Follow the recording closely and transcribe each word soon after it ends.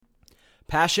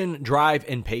Passion, drive,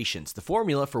 and patience. The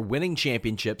formula for winning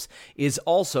championships is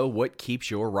also what keeps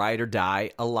your ride or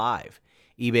die alive.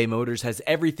 eBay Motors has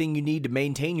everything you need to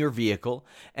maintain your vehicle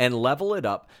and level it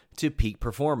up to peak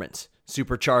performance.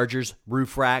 Superchargers,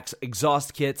 roof racks,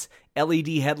 exhaust kits, LED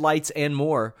headlights, and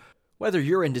more. Whether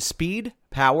you're into speed,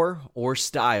 power, or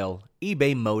style,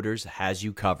 eBay Motors has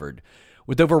you covered.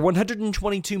 With over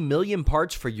 122 million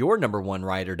parts for your number one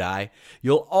ride or die,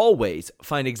 you'll always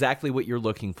find exactly what you're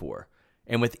looking for.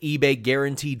 And with eBay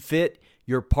Guaranteed Fit,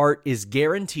 your part is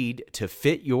guaranteed to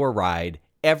fit your ride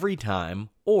every time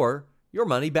or your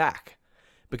money back.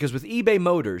 Because with eBay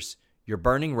Motors, you're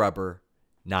burning rubber,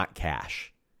 not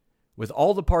cash. With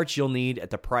all the parts you'll need at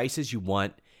the prices you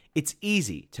want, it's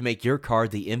easy to make your car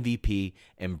the MVP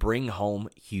and bring home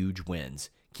huge wins.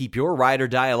 Keep your ride or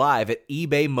die alive at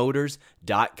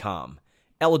ebaymotors.com.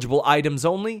 Eligible items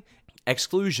only.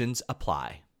 Exclusions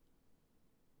apply.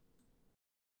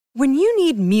 When you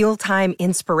need mealtime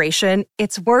inspiration,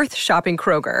 it's worth shopping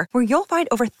Kroger, where you'll find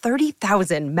over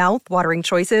 30,000 mouth-watering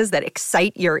choices that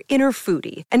excite your inner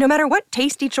foodie. And no matter what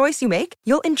tasty choice you make,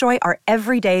 you'll enjoy our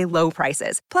everyday low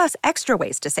prices, plus extra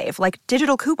ways to save, like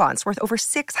digital coupons worth over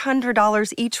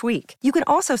 $600 each week. You can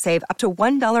also save up to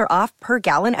 $1 off per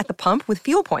gallon at the pump with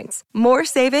fuel points. More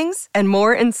savings and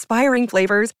more inspiring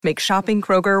flavors make shopping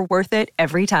Kroger worth it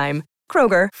every time.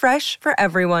 Kroger, fresh for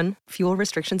everyone. Fuel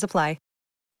restrictions apply.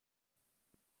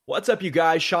 What's up, you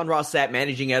guys? Sean Ross Sapp,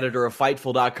 managing editor of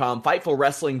Fightful.com,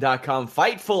 FightfulWrestling.com,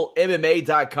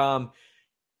 FightfulMMA.com.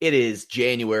 It is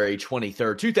January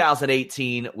 23rd,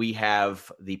 2018. We have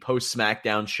the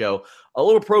post-SmackDown show. A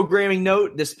little programming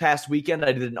note, this past weekend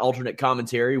I did an alternate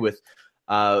commentary with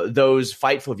those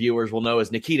Fightful viewers will know as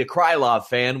Nikita Krylov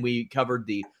fan. We covered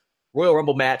the Royal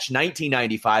Rumble match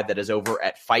 1995 that is over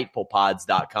at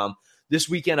FightfulPods.com. This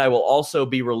weekend, I will also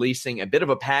be releasing a bit of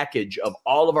a package of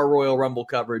all of our Royal Rumble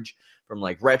coverage, from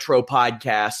like retro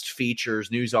podcasts,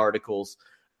 features, news articles,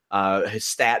 his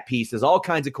stat pieces, all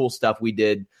kinds of cool stuff we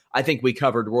did. I think we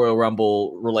covered Royal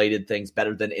Rumble related things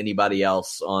better than anybody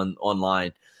else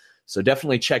online. So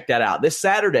definitely check that out. This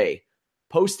Saturday,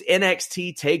 post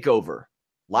NXT TakeOver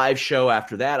live show.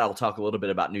 After that, I'll talk a little bit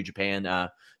about New Japan,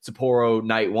 Sapporo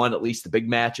night one, at least the big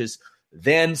matches.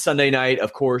 Then Sunday night,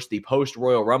 of course, the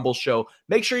post-Royal Rumble show.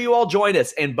 Make sure you all join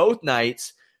us. And both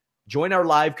nights, join our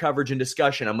live coverage and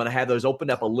discussion. I'm going to have those opened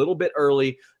up a little bit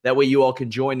early. That way you all can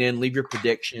join in, leave your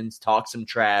predictions, talk some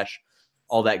trash,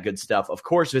 all that good stuff. Of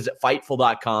course, visit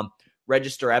Fightful.com.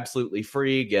 Register absolutely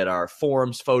free. Get our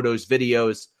forums, photos,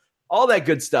 videos, all that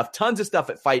good stuff. Tons of stuff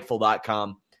at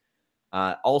Fightful.com.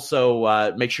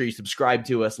 Also, make sure you subscribe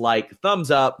to us, like,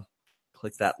 thumbs up,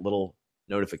 click that little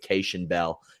notification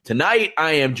bell. Tonight,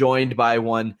 I am joined by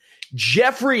one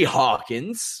Jeffrey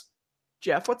Hawkins.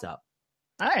 Jeff, what's up?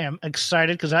 I am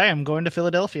excited because I am going to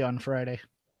Philadelphia on Friday.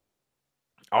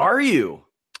 Are you?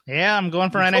 Yeah, I'm going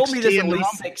for you NXT. Told me this at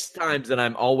least 6 times, and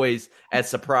I'm always as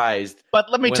surprised. But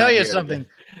let me tell you something.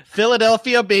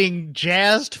 Philadelphia being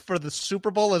jazzed for the Super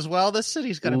Bowl as well. This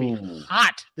city's going to be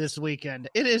hot this weekend.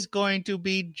 It is going to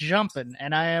be jumping,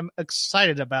 and I am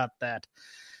excited about that.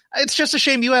 It's just a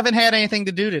shame you haven't had anything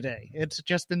to do today. It's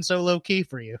just been so low-key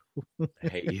for you. I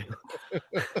hate you.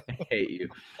 I hate you.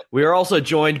 We are also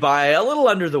joined by a little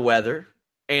under the weather,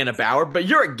 Anna Bauer, but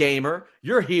you're a gamer.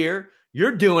 You're here.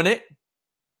 You're doing it.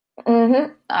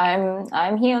 Mm-hmm.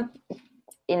 I'm here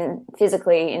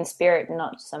physically, in spirit,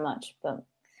 not so much, but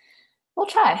we'll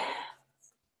try.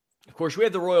 Of course, we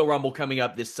have the Royal Rumble coming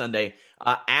up this Sunday.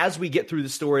 As we get through the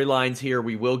storylines here,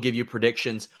 we will give you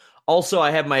predictions. Also, I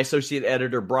have my associate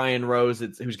editor, Brian Rose,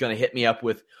 who's going to hit me up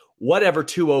with whatever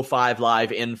 205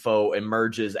 Live info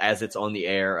emerges as it's on the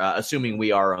air, assuming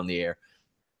we are on the air.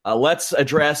 Let's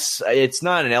address, it's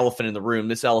not an elephant in the room.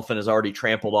 This elephant has already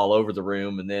trampled all over the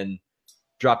room and then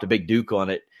dropped a big duke on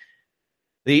it.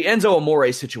 The Enzo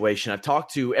Amore situation. I've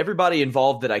talked to everybody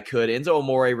involved that I could. Enzo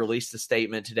Amore released a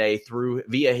statement today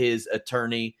via his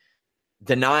attorney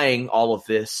denying all of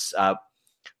this.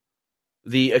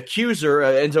 The accuser,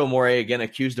 Enzo Amore, again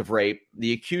accused of rape.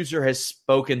 The accuser has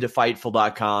spoken to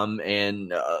Fightful.com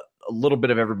and a little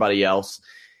bit of everybody else.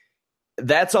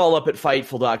 That's all up at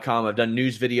Fightful.com. I've done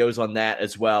news videos on that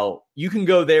as well. You can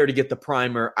go there to get the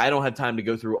primer. I don't have time to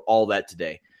go through all that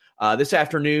today. This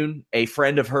afternoon, a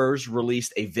friend of hers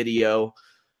released a video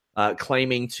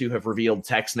claiming to have revealed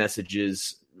text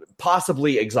messages,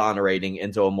 possibly exonerating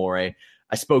Enzo Amore.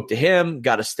 I spoke to him,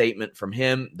 got a statement from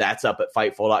him. That's up at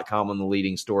Fightful.com on the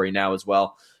leading story now as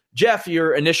well. Jeff,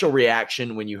 your initial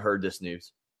reaction when you heard this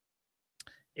news?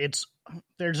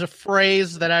 There's a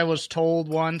phrase that I was told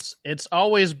once. It's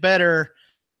always better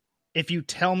if you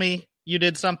tell me you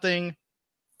did something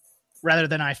rather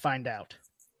than I find out.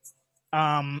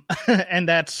 And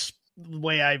that's the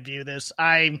way I view this.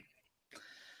 I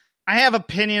have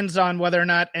opinions on whether or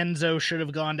not Enzo should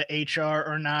have gone to HR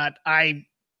or not. I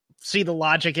see the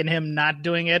logic in him not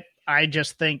doing it. I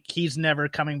just think he's never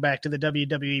coming back to the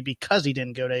WWE because he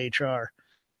didn't go to HR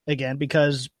again,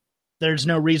 because there's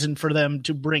no reason for them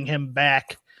to bring him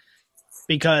back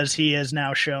because he has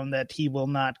now shown that he will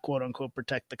not, quote unquote,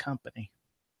 protect the company.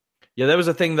 Yeah, that was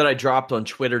a thing that I dropped on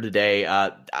Twitter today.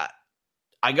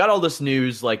 I got all this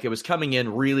news, like it was coming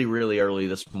in really, really early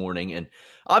this morning. And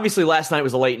obviously last night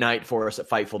was a late night for us at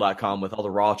Fightful.com with all the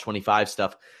Raw 25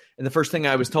 stuff. And the first thing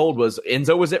I was told was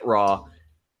Enzo was at Raw,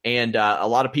 and a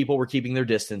lot of people were keeping their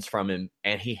distance from him,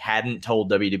 and he hadn't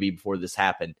told WWE before this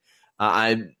happened.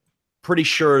 I'm pretty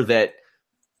sure that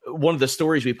one of the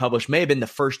stories we published may have been the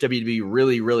first WWE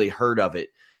really, really heard of it,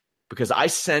 because I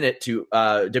sent it to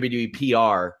WWE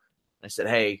PR. I said,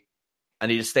 hey, I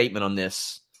need a statement on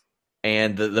this.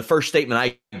 And the first statement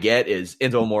I get is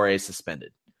Enzo Amore is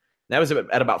suspended. And that was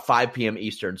at about 5 p.m.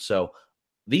 Eastern. So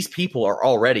these people are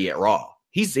already at Raw.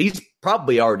 He's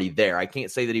probably already there. I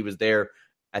can't say that he was there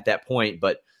at that point,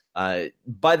 but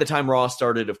by the time Raw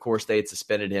started, of course, they had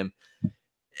suspended him.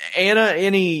 Anna,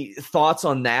 any thoughts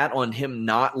on that, on him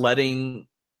not letting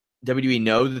WWE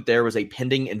know that there was a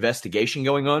pending investigation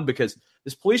going on? Because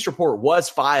this police report was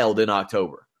filed in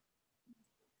October.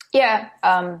 Yeah,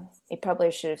 he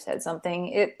probably should have said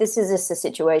something. This is just a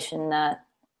situation that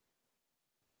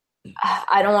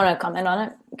I don't want to comment on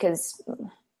it because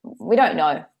we don't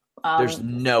know.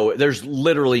 There's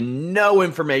literally no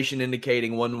information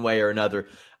indicating one way or another.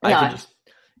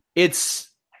 It's,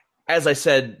 as I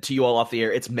said to you all off the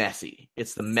air, it's messy.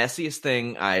 It's the messiest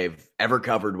thing I've ever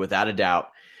covered, without a doubt.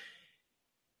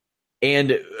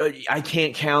 And I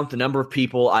can't count the number of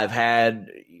people I've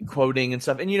had quoting and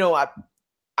stuff. And,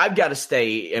 I've got to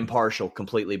stay impartial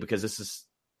completely because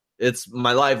it's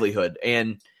my livelihood.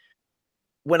 And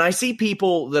when I see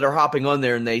people that are hopping on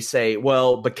there and they say,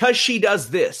 well, because she does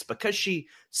this, because she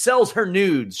sells her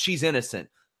nudes, she's innocent,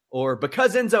 or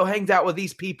because Enzo hangs out with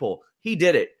these people, he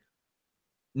did it.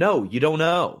 No, you don't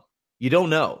know. You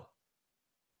don't know.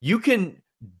 You can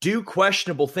do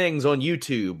questionable things on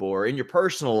YouTube or in your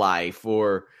personal life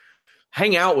or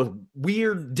hang out with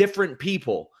weird, different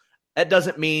people. That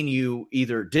doesn't mean you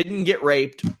either didn't get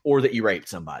raped or that you raped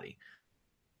somebody.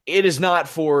 It is not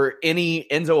for any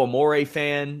Enzo Amore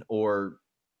fan or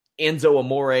Enzo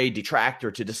Amore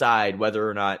detractor to decide whether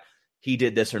or not he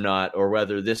did this or not, or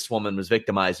whether this woman was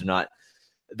victimized or not.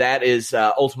 That is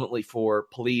ultimately for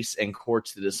police and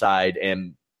courts to decide.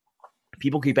 And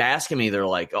people keep asking me, they're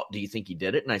like, oh, do you think he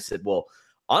did it? And I said, well,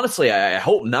 honestly, I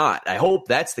hope not. I hope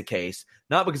that's the case.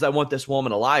 Not because I want this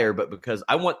woman a liar, but because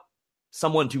I want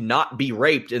someone to not be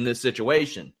raped in this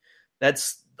situation.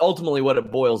 That's ultimately what it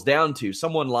boils down to.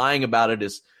 Someone lying about it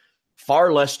is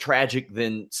far less tragic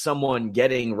than someone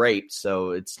getting raped.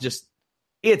 So it's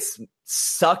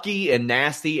sucky and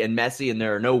nasty and messy, and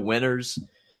there are no winners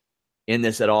in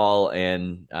this at all.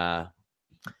 And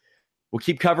we'll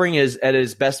keep covering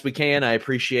as best we can. I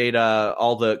appreciate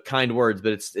all the kind words,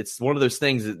 but it's one of those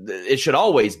things that it should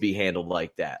always be handled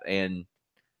like that. And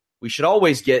we should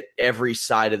always get every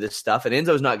side of this stuff. And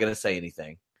Enzo's not going to say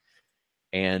anything.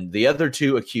 And the other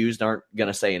two accused aren't going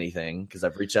to say anything because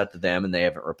I've reached out to them and they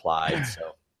haven't replied.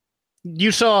 So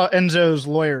you saw Enzo's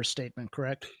lawyer's statement,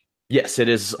 correct? Yes, it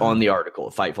is on the article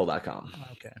at Fightful.com.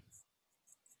 Okay.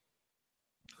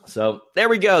 So there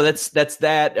we go. That's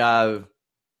that.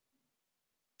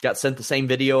 Got sent the same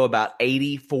video about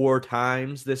 84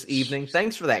 times this evening.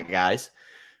 Thanks for that, guys.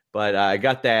 But I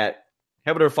got that.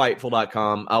 Head over to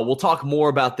Fightful.com. We'll talk more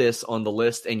about this on the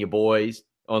list and your boys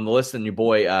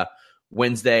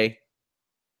Wednesday.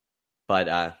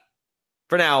 But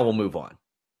for now, we'll move on.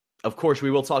 Of course,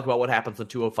 we will talk about what happens on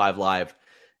 205 Live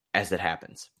as it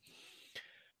happens.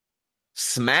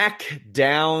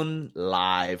 SmackDown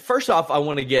Live. First off, I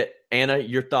want to get, Anna,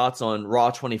 your thoughts on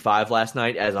Raw 25 last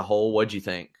night as a whole. What'd you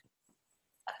think?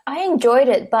 I enjoyed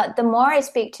it, but the more I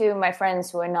speak to my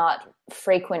friends who are not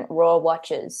frequent Raw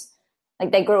watchers,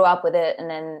 like they grew up with it and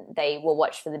then they will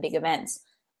watch for the big events,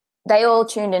 they all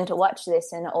tuned in to watch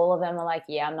this and all of them are like,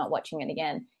 yeah, I'm not watching it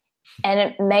again. And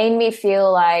it made me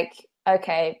feel like,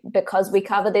 okay, because we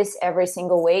cover this every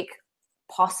single week,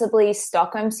 possibly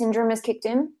Stockholm Syndrome has kicked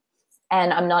in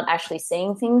and I'm not actually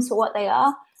seeing things for what they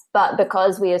are. But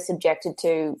because we are subjected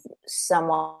to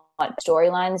somewhat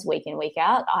storylines week in, week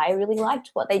out, I really liked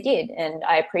what they did. And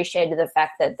I appreciated the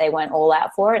fact that they went all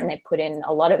out for it and they put in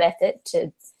a lot of effort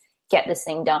to get this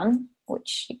thing done,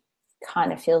 which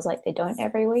kind of feels like they don't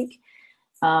every week.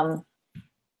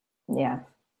 Yeah.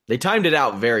 They timed it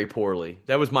out very poorly.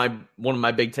 That was one of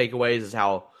my big takeaways is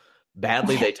how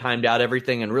badly they timed out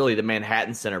everything, and really the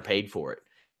Manhattan Center paid for it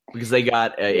because they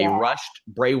got a rushed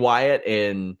Bray Wyatt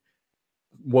and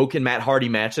Woken Matt Hardy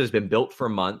match that has been built for a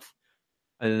month,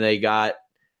 and then they got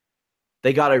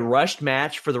a rushed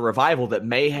match for the Revival that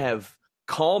may have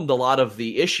calmed a lot of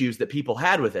the issues that people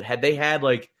had with it. Had they had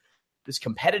like this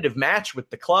competitive match with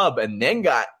the club and then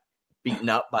got beaten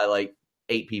up by like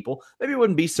 8 people, maybe it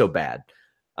wouldn't be so bad.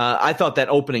 I thought that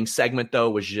opening segment, though,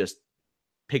 was just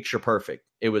picture perfect.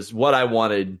 It was what I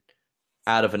wanted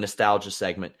out of a nostalgia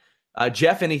segment.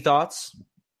 Jeff, any thoughts?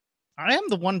 I am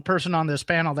the one person on this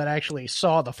panel that actually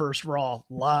saw the first Raw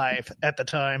live at the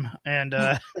time, and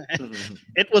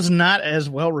it was not as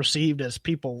well received as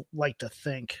people like to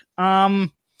think. I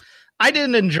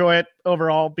didn't enjoy it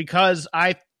overall because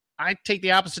I take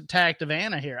the opposite tact of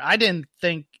Anna here. I didn't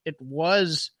think it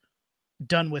was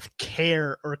done with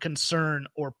care or concern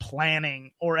or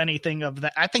planning or anything of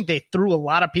that. I think they threw a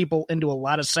lot of people into a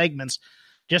lot of segments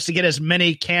just to get as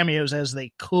many cameos as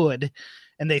they could,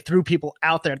 and they threw people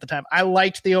out there at the time. I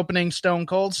liked the opening Stone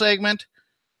Cold segment,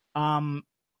 and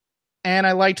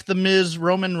I liked the Miz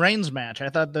Roman Reigns match. I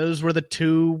thought those were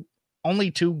the only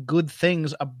two good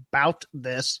things about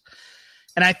this.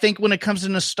 And I think when it comes to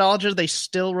nostalgia, they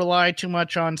still rely too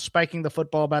much on spiking the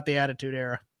football about the Attitude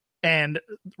Era. And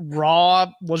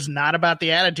Raw was not about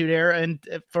the Attitude Era and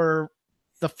for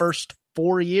the first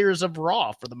 4 years of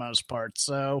Raw for the most part.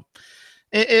 So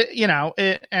kind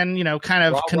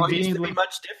of Raw conveniently used to be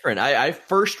much different. I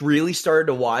first really started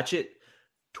to watch it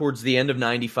towards the end of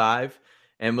 95,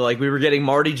 and like we were getting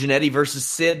Marty Jannetty versus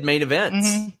Sid main events.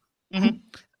 Mm-hmm. Mm-hmm.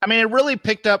 I mean, it really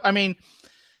picked up. I mean,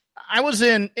 I was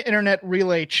in internet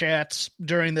relay chats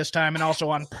during this time and also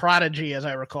on Prodigy, as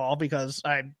I recall, because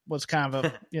I was kind of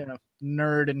a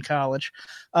nerd in college.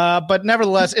 But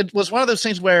nevertheless, it was one of those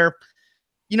things where,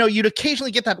 you'd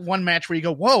occasionally get that one match where you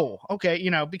go, whoa, okay,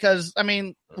 because, I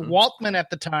mean, Waltman at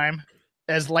the time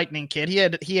as Lightning Kid,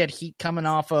 he had heat coming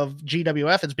off of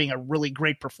GWF as being a really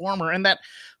great performer. And that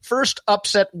first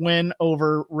upset win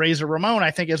over Razor Ramon,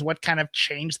 I think, is what kind of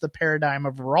changed the paradigm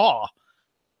of Raw.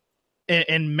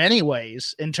 In many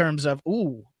ways, in terms of,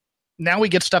 now we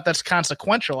get stuff that's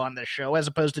consequential on this show as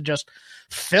opposed to just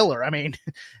filler. I mean,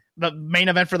 the main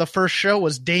event for the first show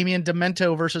was Damien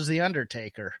Demento versus The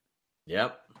Undertaker.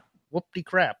 Yep. Whoopty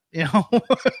crap,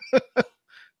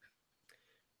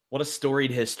 What a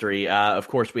storied history. Of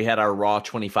course, we had our Raw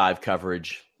 25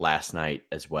 coverage last night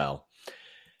as well.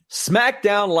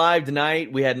 SmackDown Live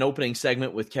tonight, we had an opening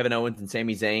segment with Kevin Owens and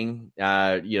Sami Zayn,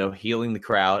 healing the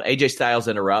crowd. AJ Styles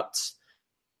interrupts,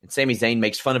 and Sami Zayn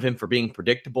makes fun of him for being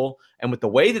predictable. And with the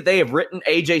way that they have written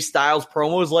AJ Styles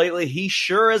promos lately, he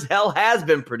sure as hell has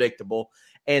been predictable.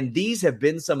 And these have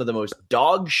been some of the most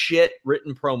dog shit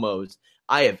written promos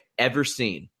I have ever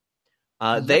seen.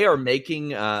 They are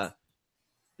making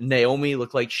Naomi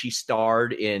look like she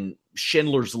starred in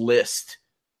Schindler's List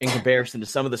in comparison to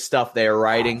some of the stuff they are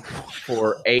writing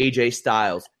for AJ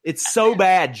Styles. It's so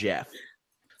bad, Jeff.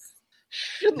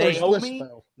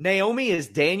 Naomi is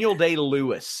Daniel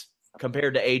Day-Lewis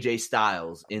compared to AJ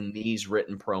Styles in these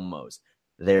written promos.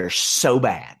 They're so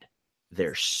bad.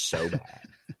 They're so bad.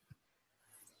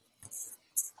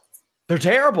 They're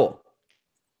terrible.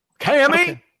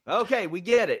 Cammy? Okay, we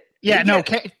get it. Yeah,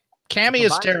 Cammy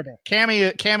is terrible.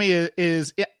 Cammy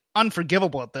is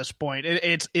unforgivable at this point.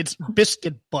 It's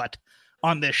biscuit butt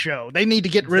on this show. They need to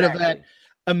get rid of that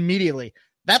immediately.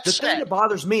 That's the thing that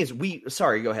bothers me is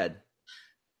sorry, go ahead.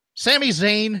 Sami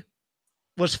Zayn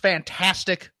was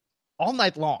fantastic all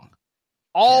night long.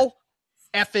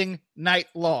 Effing night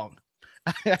long.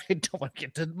 I don't want to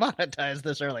get demonetized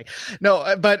this early.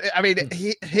 No, but I mean,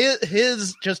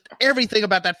 his just everything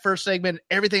about that first segment,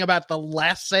 everything about the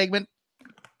last segment,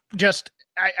 just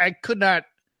I could not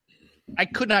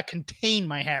contain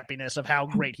my happiness of how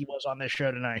great he was on this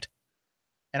show tonight.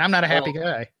 And I'm not a happy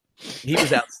guy. He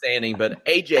was outstanding, but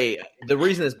AJ, the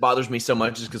reason this bothers me so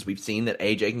much is because we've seen that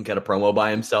AJ can cut a promo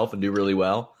by himself and do really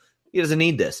well. He doesn't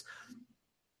need this.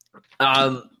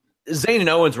 Zayn and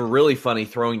Owens were really funny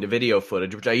throwing the video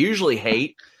footage, which I usually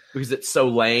hate because it's so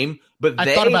lame, but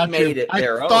they made it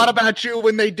their own. I thought about you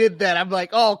when they did that. I'm like,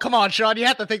 oh, come on, Sean, you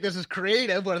have to think this is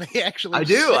creative. What are they actually I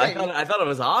do. saying? I thought it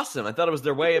was awesome. I thought it was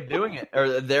their way of doing it,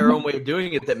 or their own way of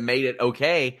doing it that made it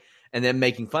okay, and then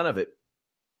making fun of it.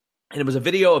 And it was a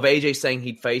video of AJ saying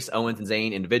he'd face Owens and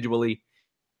Zayn individually.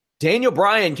 Daniel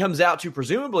Bryan comes out to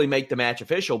presumably make the match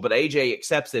official, but AJ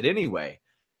accepts it anyway.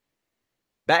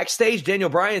 Backstage, Daniel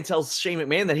Bryan tells Shane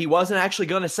McMahon that he wasn't actually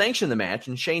going to sanction the match,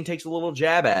 and Shane takes a little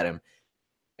jab at him.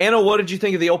 Anna, what did you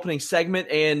think of the opening segment,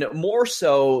 and more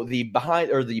so the behind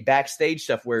or the backstage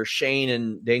stuff where Shane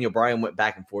and Daniel Bryan went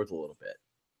back and forth a little bit?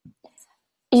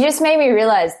 You just made me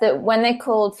realize that when they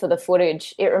called for the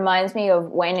footage, it reminds me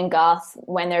of Wayne and Garth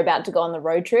when they're about to go on the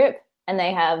road trip and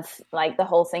they have like the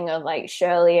whole thing of like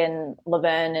Shirley and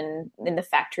Laverne and in the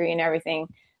factory and everything.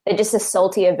 They're just a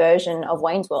saltier version of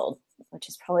Wayne's World, which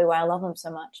is probably why I love them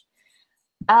so much.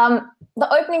 The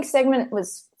opening segment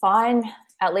was fine.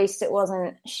 At least it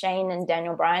wasn't Shane and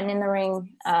Daniel Bryan in the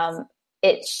ring.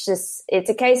 It's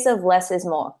a case of less is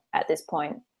more at this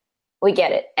point. We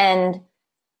get it. And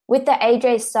with the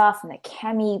AJ stuff and the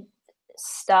Cammy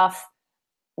stuff,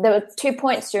 there were 2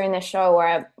 points during the show where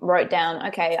I wrote down,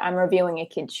 okay, I'm reviewing a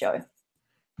kid's show.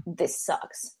 This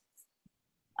sucks.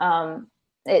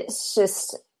 It's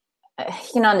just, you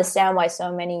can understand why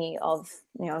so many of,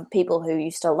 people who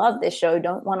used to love this show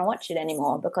don't want to watch it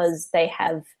anymore because they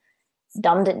have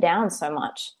dumbed it down so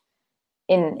much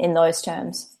in those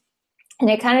terms. And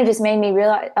it kind of just made me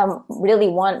realize, really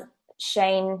want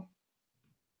Shane,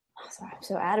 sorry, I'm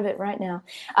so out of it right now,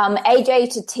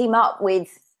 AJ to team up with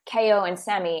KO and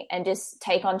Sammy and just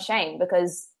take on Shane,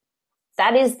 because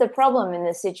that is the problem in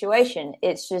this situation.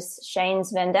 It's just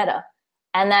Shane's vendetta.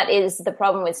 And that is the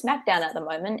problem with SmackDown at the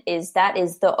moment, is that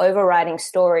is the overriding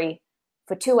story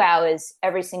for 2 hours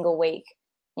every single week.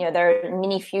 There are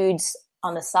mini feuds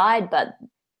on the side, but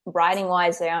writing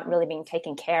wise, they aren't really being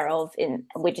taken care of.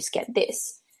 We just get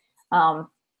this. And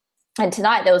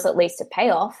tonight there was at least a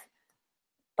payoff,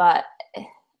 but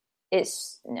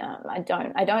I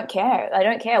don't care. I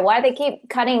don't care why they keep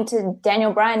cutting to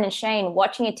Daniel Bryan and Shane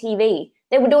watching a TV.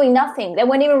 They were doing nothing. They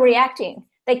weren't even reacting.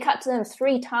 They cut to them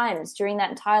 3 times during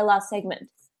that entire last segment.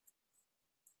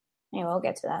 Anyway, we'll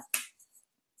get to that.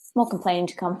 More complaining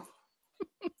to come.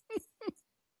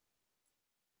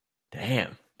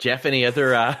 Damn. Jeff, any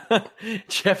other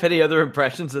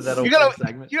impressions of that opening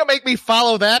segment? You gonna make me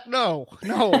follow that? No.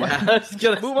 I was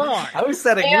gonna move on. I was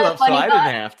setting you up so I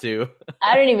didn't have to.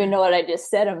 I don't even know what I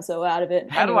just said. I'm so out of it.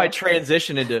 How do I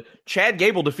transition into Chad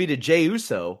Gable defeated Jey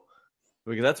Uso?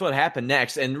 Because that's what happened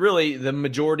next. And really, the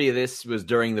majority of this was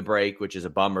during the break, which is a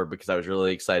bummer because I was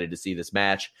really excited to see this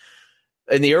match.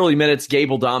 In the early minutes,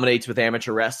 Gable dominates with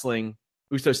amateur wrestling.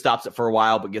 Uso stops it for a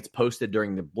while, but gets posted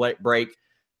during the break.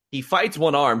 He fights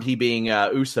one-armed, he being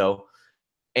Uso.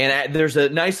 And there's a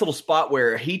nice little spot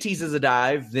where he teases a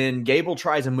dive, then Gable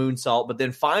tries a moonsault, but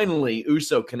then finally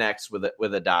Uso connects with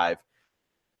a dive.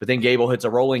 But then Gable hits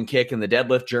a rolling kick and the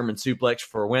deadlift German suplex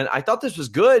for a win. I thought this was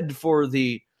good for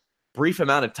the brief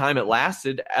amount of time it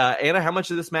lasted. Anna, how much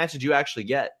of this match did you actually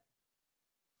get?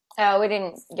 We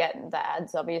didn't get the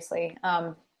ads, obviously.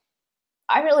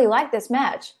 I really like this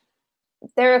match.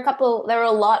 There are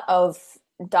a lot of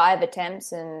dive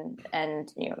attempts and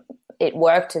it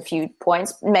worked a few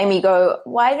points. Made me go,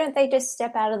 why don't they just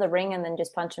step out of the ring and then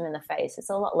just punch him in the face? It's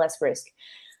a lot less risk.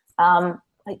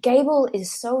 Gable is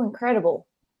so incredible.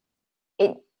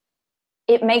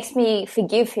 It makes me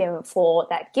forgive him for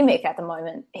that gimmick at the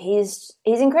moment. He's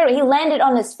incredible. He landed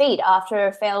on his feet after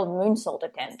a failed moonsault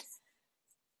attempt.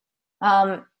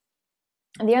 And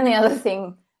the only other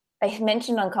thing, they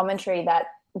mentioned on commentary that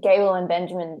Gable and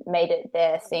Benjamin made it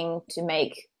their thing to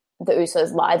make the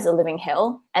Usos' lives a living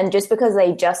hell. And just because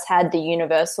they just had the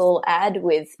Universal ad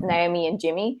with Naomi and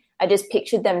Jimmy, I just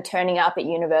pictured them turning up at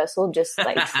Universal, just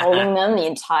like trolling them the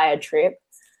entire trip.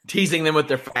 Teasing them with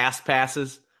their fast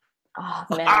passes. Oh,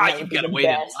 man. You've got to wait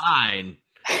in line.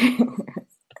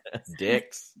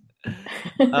 Dicks.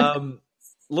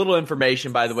 Little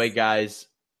information, by the way, guys.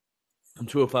 On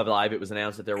 205 Live, it was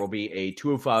announced that there will be a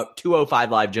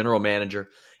 205 Live general manager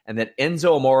and that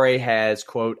Enzo Amore has,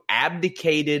 quote,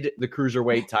 abdicated the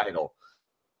cruiserweight title,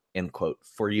 end quote.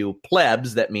 For you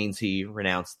plebs, that means he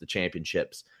renounced the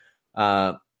championships.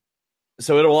 So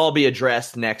it'll all be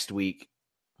addressed next week.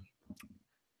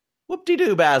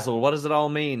 Whoop-de-doo, Basil. What does it all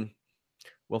mean?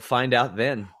 We'll find out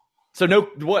then. So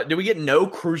do we get no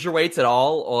cruiserweights at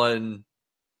all on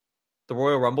the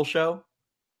Royal Rumble show?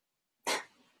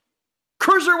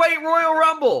 Cruiserweight Royal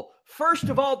Rumble, first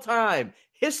of all time,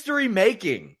 history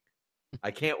making.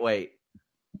 I can't wait.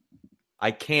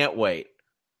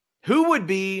 Who would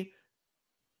be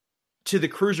to the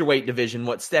cruiserweight division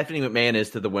what Stephanie McMahon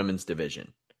is to the women's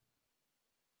division?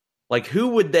 Like, who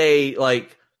would they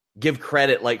give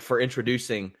credit for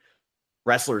introducing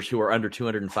wrestlers who are under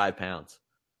 205 pounds?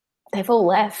 They've all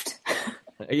left.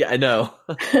 Yeah, I know.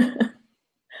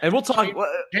 And we'll talk.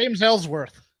 James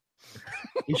Ellsworth.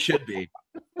 He should be.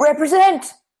 Represent.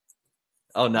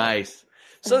 Oh, nice.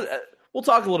 So we'll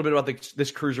talk a little bit about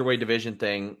this cruiserweight division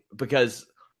thing, because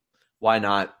why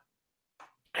not?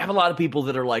 I have a lot of people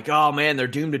that are like, oh man, they're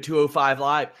doomed to 205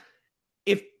 Live.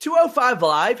 If 205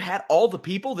 Live had all the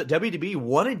people that WWE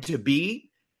wanted to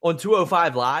be on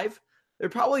 205 Live,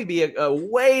 there'd probably be a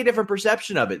way different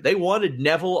perception of it. They wanted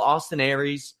Neville, Austin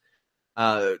Aries,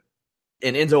 and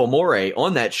Enzo Amore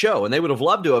on that show, and they would have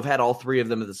loved to have had all three of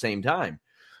them at the same time.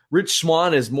 Rich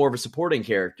Swann is more of a supporting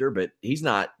character, but he's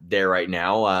not there right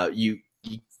now. You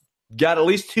got at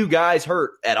least two guys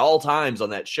hurt at all times on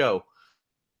that show.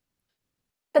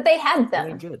 But they had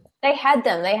them. They had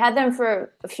them. They had them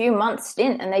for a few months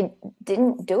stint, and they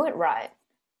didn't do it right.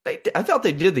 I thought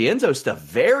they did the Enzo stuff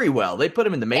very well. They put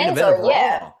him in the main event of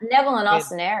Raw. Neville and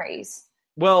Austin Aries.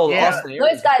 Well, yeah. Austin Aries.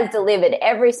 Those guys delivered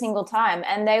every single time,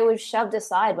 and they were shoved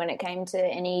aside when it came to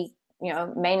any,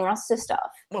 main roster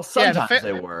stuff. Well, sometimes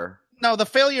they were. No, the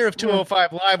failure of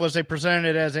 205 Live was they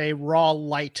presented it as a Raw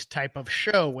light type of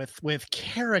show with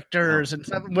characters, and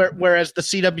stuff, whereas the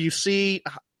CWC,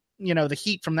 the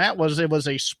heat from that was it was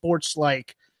a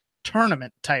sports-like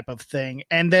tournament type of thing.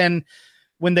 And then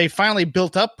when they finally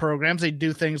built up programs, they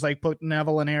do things like put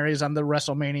Neville and Aries on the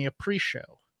WrestleMania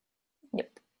pre-show.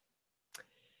 Yep.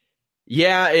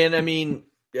 Yeah, and I mean,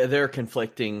 there are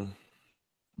conflicting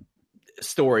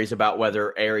stories about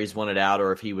whether Aries wanted out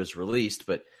or if he was released,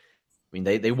 but I mean,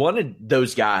 they wanted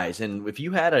those guys. And if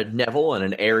you had a Neville and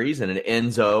an Aries and an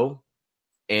Enzo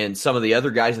and some of the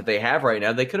other guys that they have right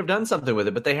now, they could have done something with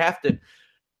it, but they have to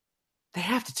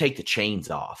take the chains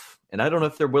off. And I don't know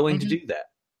if they're willing to do that.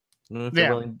 I don't know if they're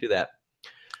willing to do that.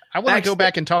 I want to go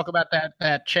back and talk about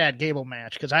that Chad Gable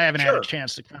match because I haven't had a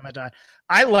chance to comment on it.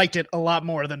 I liked it a lot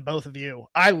more than both of you.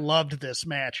 I loved this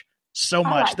match so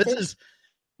much.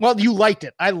 Well, you liked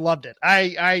it. I loved it.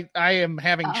 I am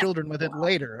having children with it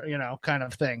later, kind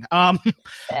of thing.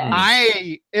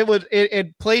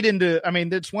 It played into,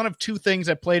 it's one of two things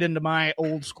that played into my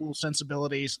old school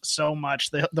sensibilities so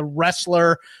much. The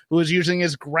wrestler who was using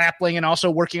his grappling and also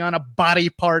working on a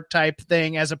body part type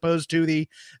thing, as opposed to the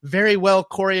very well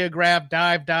choreographed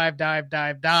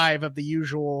dive of the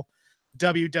usual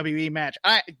WWE match.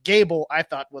 Gable, I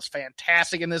thought, was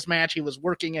fantastic in this match. He was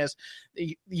working as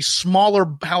the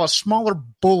how a smaller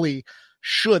bully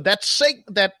should.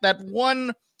 That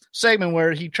one segment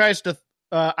where he tries to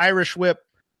Irish whip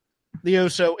the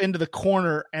Uso into the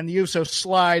corner and the Uso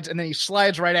slides, and then he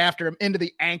slides right after him into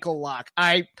the ankle lock.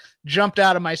 I jumped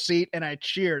out of my seat and I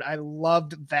cheered. I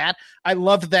loved that. I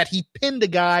loved that he pinned a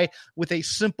guy with a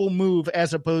simple move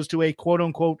as opposed to a quote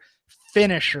unquote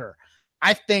finisher.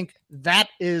 I think that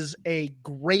is a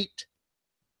great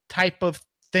type of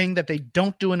thing that they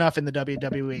don't do enough in the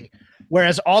WWE.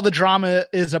 Whereas all the drama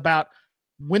is about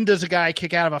when does a guy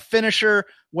kick out of a finisher,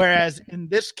 whereas in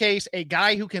this case, a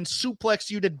guy who can suplex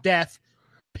you to death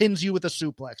pins you with a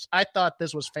suplex. I thought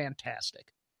this was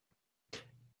fantastic.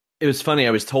 It was funny.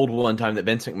 I was told one time that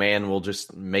Vince McMahon will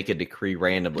just make a decree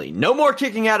randomly. No more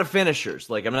kicking out of finishers.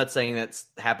 Like, I'm not saying that's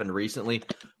happened recently,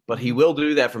 but he will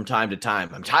do that from time to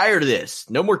time. I'm tired of this.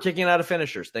 No more kicking out of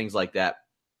finishers, things like that.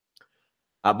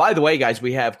 By the way, guys,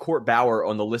 we have Court Bauer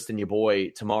on the List and Your Boy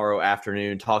tomorrow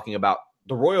afternoon talking about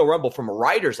the Royal Rumble from a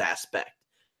writer's aspect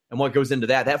and what goes into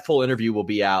that. That full interview will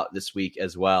be out this week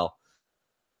as well.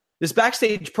 This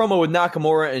backstage promo with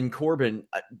Nakamura and Corbin,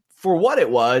 for what it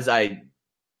was, I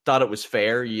thought it was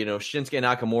fair. Shinsuke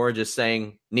Nakamura just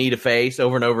saying need a face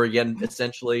over and over again,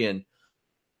 essentially, and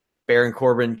Baron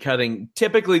Corbin cutting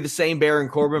typically the same Baron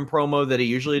Corbin promo that he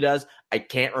usually does. I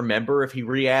can't remember if he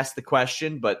re-asked the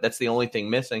question, but that's the only thing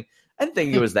missing. I didn't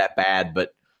think it was that bad,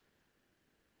 but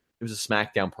it was a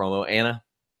SmackDown promo. Anna?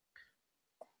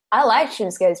 I liked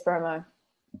Shinsuke's promo.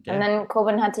 Yeah. And then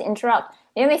Corbin had to interrupt.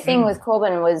 The only thing with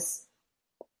Corbin was,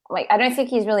 I don't think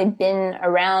he's really been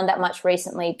around that much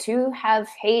recently to have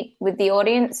heat with the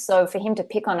audience. So for him to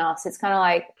pick on us, it's kind of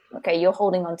like, okay, you're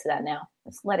holding on to that now.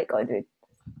 Just let it go, dude.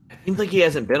 It seems like he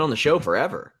hasn't been on the show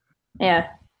forever. Yeah.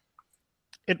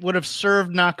 It would have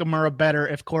served Nakamura better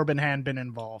if Corbin hadn't been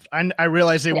involved. I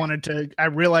realized they wanted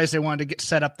to get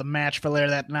set up the match for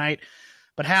later that night,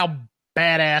 but how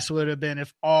badass would it have been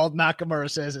if all Nakamura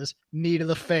says is knee to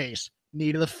the face,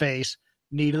 knee to the face,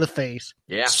 knee to the face.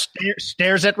 Yeah.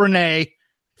 Stares at Renee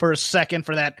for a second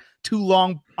for that too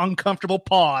long, uncomfortable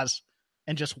pause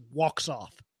and just walks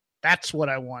off. That's what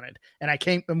I wanted.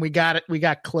 And we got it. We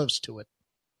got close to it.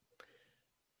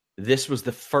 This was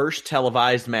the first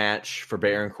televised match for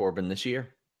Baron Corbin this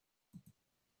year.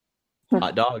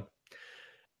 Hot dog.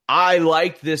 I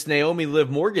liked this Naomi Liv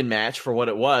Morgan match for what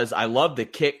it was. I love the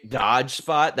kick dodge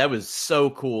spot. That was so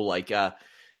cool. Like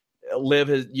Liv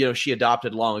has, she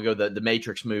adopted long ago the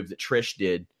Matrix move that Trish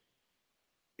did.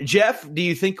 Jeff, do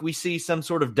you think we see some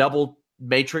sort of double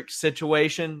Matrix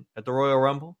situation at the Royal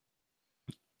Rumble?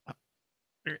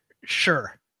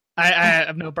 Sure. I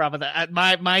have no problem with that.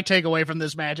 My takeaway from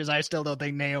this match is I still don't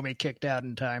think Naomi kicked out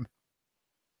in time.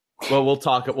 Well, we'll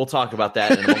talk about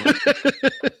that in a moment.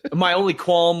 My only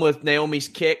qualm with Naomi's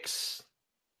kicks,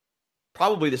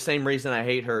 probably the same reason I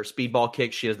hate her speedball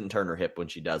kicks. She doesn't turn her hip when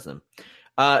she does them.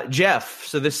 Jeff,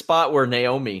 so this spot where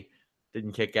Naomi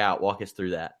didn't kick out, walk us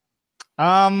through that.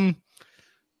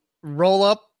 Roll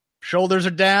up, shoulders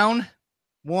are down.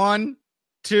 1,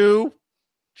 2.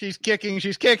 She's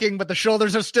kicking, but the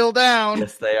shoulders are still down.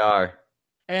 Yes, they are.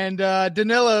 And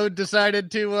Danilo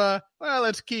decided to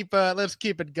let's keep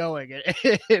it going.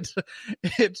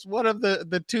 It's one of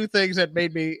the two things that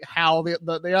made me howl.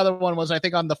 The other one was, I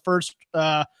think, on the first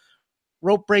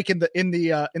rope break in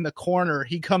the corner,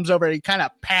 he comes over and he kind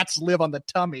of pats Liv on the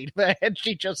tummy, and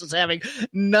she just is having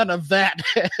none of that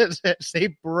as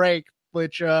they break,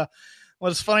 which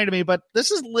was funny to me. But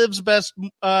this is Liv's best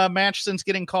match since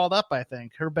getting called up, I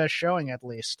think. Her best showing, at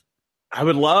least. I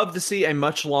would love to see a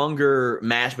much longer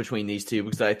match between these two,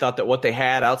 because I thought that what they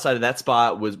had outside of that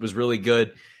spot was really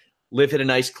good. Liv hit a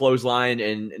nice clothesline,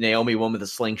 and Naomi won with a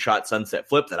slingshot sunset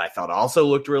flip that I thought also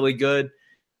looked really good.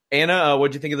 Anna,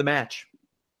 what'd you think of the match?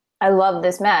 I love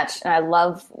this match, and I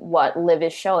love what Liv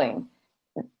is showing.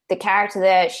 The character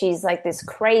there, she's like this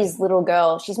crazed little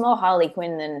girl. She's more Harley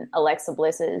Quinn than Alexa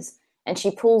Bliss is, and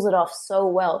she pulls it off so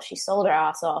well. She sold her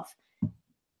ass off.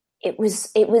 It was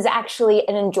actually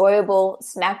an enjoyable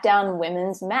SmackDown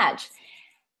women's match.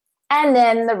 And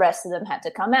then the rest of them had to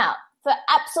come out for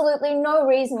absolutely no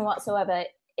reason whatsoever,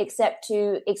 except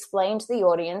to explain to the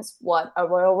audience what a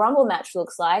Royal Rumble match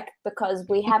looks like, because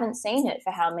we haven't seen it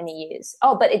for how many years.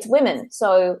 Oh, but it's women.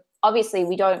 So obviously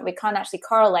we can't actually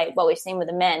correlate what we've seen with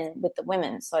the men with the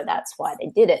women. So that's why they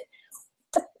did it.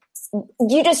 But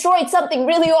you destroyed something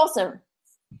really awesome.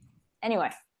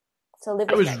 Anyway. So Liv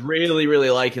I was really, really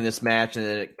liking this match, and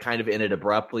then it kind of ended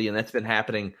abruptly, and that's been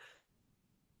happening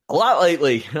a lot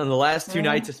lately, on the last two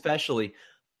nights especially.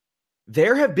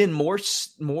 There have been more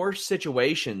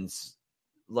situations,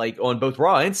 like on both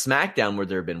Raw and SmackDown, where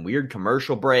there have been weird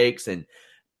commercial breaks and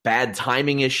bad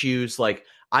timing issues. Like,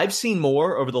 I've seen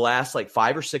more over the last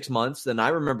 5 or 6 months than I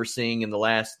remember seeing in the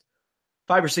last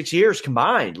 5 or 6 years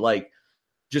combined. Like,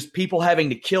 just people having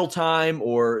to kill time,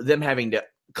 or them having to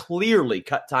clearly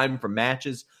cut time from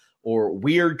matches, or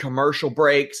weird commercial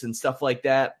breaks and stuff like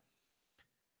that.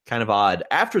 Kind of odd.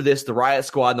 After this, the Riot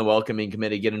Squad and the Welcoming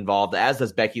Committee get involved, as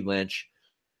does Becky Lynch.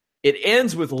 It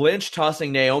ends with Lynch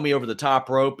tossing Naomi over the top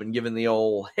rope and giving the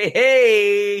old,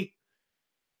 hey,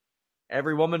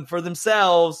 every woman for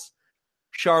themselves.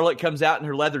 Charlotte comes out in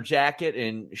her leather jacket,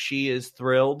 and she is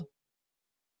thrilled.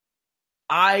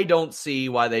 I don't see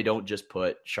why they don't just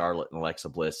put Charlotte and Alexa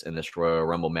Bliss in this Royal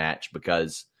Rumble match,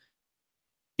 because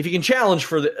if you can challenge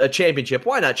for a championship,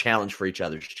 why not challenge for each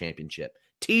other's championship?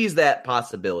 Tease that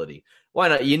possibility. Why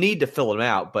not? You need to fill them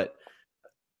out. But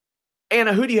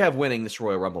Anna, who do you have winning this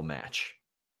Royal Rumble match?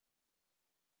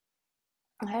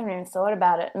 I haven't even thought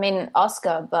about it. I mean,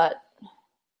 Asuka, but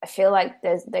I feel like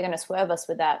they're going to swerve us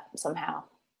with that somehow.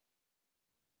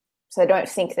 So I don't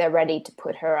think they're ready to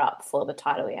put her up for the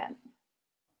title yet.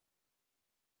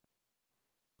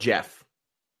 Jeff.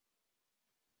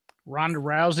 Ronda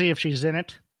Rousey, if she's in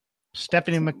it.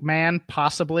 Stephanie McMahon,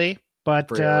 possibly.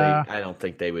 But really? I don't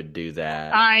think they would do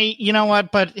that. You know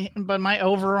what? But my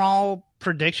overall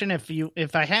prediction,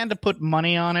 if I had to put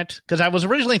money on it, because I was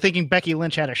originally thinking Becky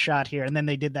Lynch had a shot here, and then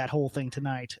they did that whole thing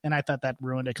tonight, and I thought that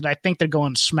ruined it, because I think they're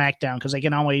going SmackDown, because they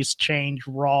can always change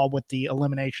Raw with the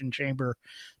Elimination Chamber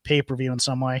pay-per-view in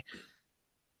some way.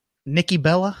 Nikki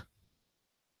Bella?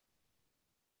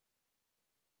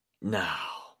 No,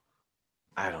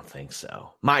 I don't think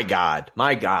so. My God.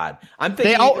 I'm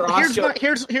thinking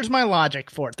here's my logic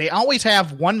for it. They always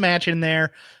have one match in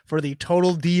there for the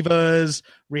total divas,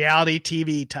 reality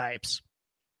TV types.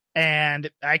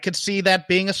 And I could see that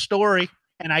being a story,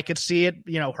 and I could see it,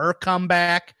 her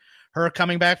comeback, her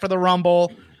coming back for the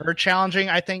Rumble, her challenging,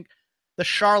 I think, the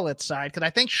Charlotte side, because I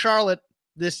think Charlotte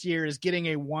this year is getting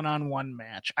a one-on-one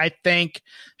match. I think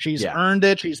she's earned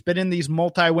it. She's been in these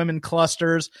multi-women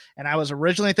clusters, and I was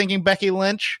originally thinking Becky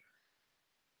Lynch,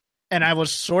 and I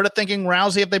was sort of thinking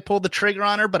Rousey if they pulled the trigger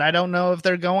on her, but I don't know if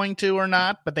they're going to or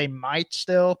not, but they might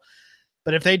still.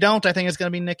 But if they don't, I think it's going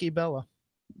to be Nikki Bella.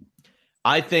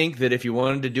 I think that if you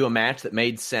wanted to do a match that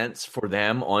made sense for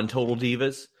them on Total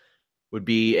Divas, would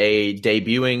be a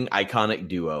debuting iconic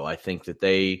duo. I think that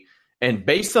and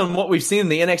based on what we've seen in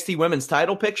the NXT Women's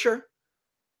title picture,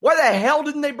 why the hell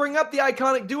didn't they bring up the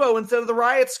iconic duo instead of the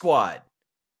Riot Squad?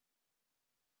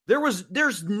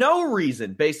 There's no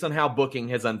reason, based on how booking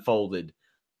has unfolded,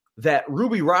 that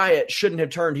Ruby Riott shouldn't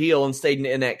have turned heel and stayed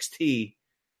in NXT,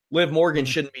 Liv Morgan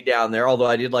shouldn't be down there, although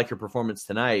I did like her performance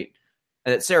tonight,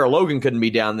 and that Sarah Logan couldn't be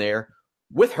down there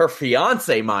with her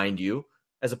fiance, mind you,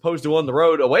 as opposed to on the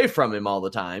road away from him all the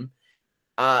time,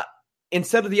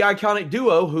 instead of the iconic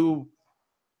duo who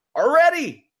are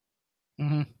ready.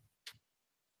 Mm-hmm.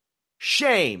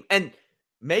 Shame. And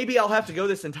maybe I'll have to go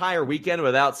this entire weekend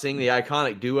without seeing the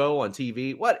iconic duo on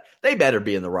TV. What? They better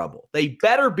be in the Rumble. They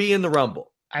better be in the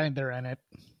Rumble. I think they're in it.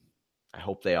 I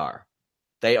hope they are.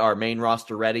 They are main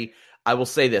roster ready. I will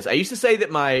say this. I used to say that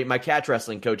my catch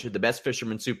wrestling coach had the best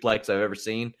fisherman suplex I've ever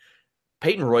seen.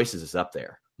 Peyton Royce's is up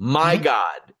there. My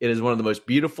God, it is one of the most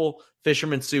beautiful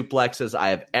fisherman suplexes I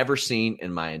have ever seen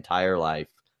in my entire life.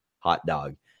 Hot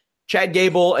dog. Chad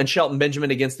Gable and Shelton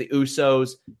Benjamin against the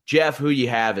Usos. Jeff, who you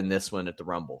have in this one at the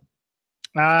Rumble?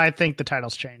 I think the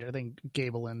titles change. I think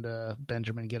Gable and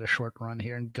Benjamin get a short run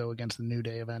here and go against the New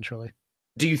Day eventually.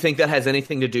 Do you think that has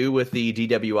anything to do with the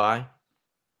DWI?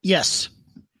 Yes,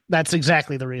 that's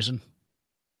exactly the reason.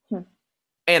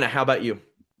 Anna, how about you?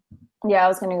 Yeah, I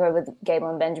was going to go with Gable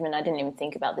and Benjamin. I didn't even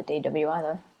think about the DWI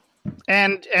though.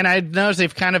 And I noticed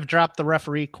they've kind of dropped the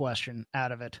referee question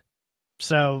out of it,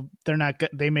 so they're not good.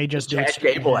 They may just do it. Chad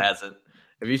Gable hasn't.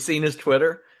 Have you seen his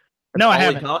Twitter? No, I All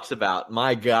haven't. he talks about.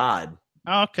 My God.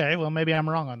 Okay, well maybe I'm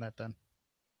wrong on that then.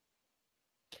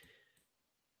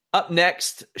 Up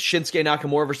next, Shinsuke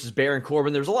Nakamura versus Baron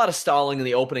Corbin. There's a lot of stalling in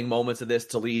the opening moments of this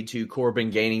to lead to Corbin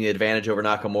gaining the advantage over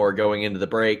Nakamura going into the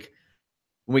break.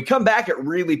 When we come back, it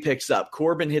really picks up.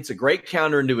 Corbin hits a great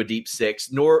counter into a deep six.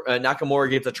 Nakamura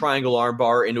gets a triangle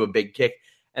armbar into a big kick.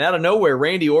 And out of nowhere,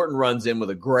 Randy Orton runs in with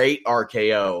a great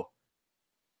RKO.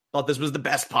 Thought this was the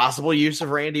best possible use of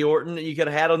Randy Orton that you could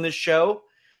have had on this show.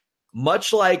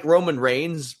 Much like Roman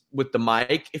Reigns with the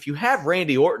mic, if you have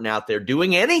Randy Orton out there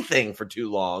doing anything for too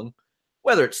long,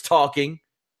 whether it's talking,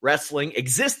 wrestling,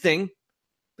 existing,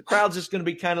 the crowd's just going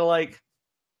to be kind of like,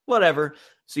 whatever.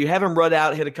 So you have him run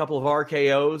out, hit a couple of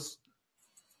RKOs,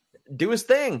 do his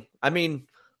thing. I mean,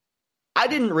 I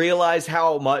didn't realize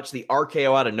how much the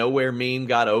RKO out of nowhere meme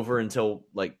got over until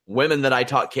like women that I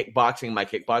taught kickboxing in my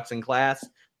kickboxing class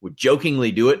would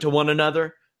jokingly do it to one another.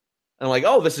 And I'm like,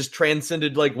 oh, this has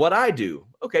transcended like what I do.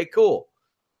 Okay, cool.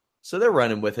 So they're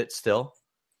running with it still.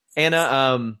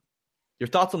 Anna, your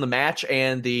thoughts on the match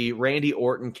and the Randy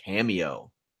Orton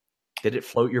cameo? Did it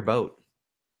float your boat?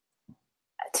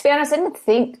 To be honest, I didn't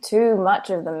think too much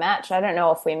of the match. I don't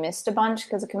know if we missed a bunch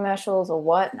because of commercials or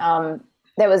what.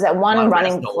 There was that one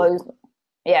running clothesline.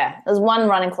 Yeah, there's one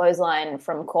running clothesline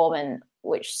from Corbin,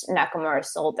 which Nakamura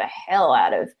sold the hell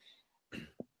out of,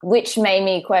 which made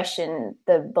me question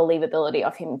the believability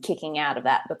of him kicking out of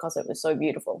that because it was so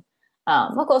beautiful.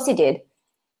 Of course he did.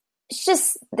 It's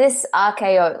just this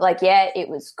RKO, like, yeah, it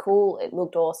was cool. It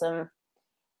looked awesome.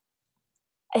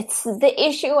 It's the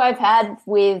issue I've had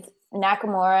with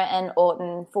Nakamura and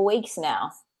Orton for weeks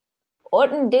now.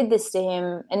 Orton did this to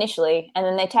him initially, and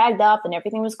then they tagged up and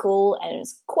everything was cool, and it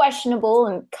was questionable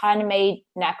and kind of made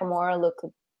Nakamura look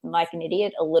like an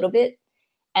idiot a little bit.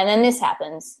 And then this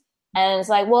happens. And it's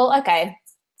like, well, okay,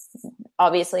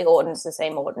 obviously Orton's the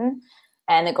same Orton,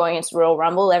 and they're going into Royal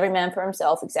Rumble, every man for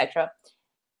himself, etc.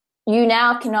 You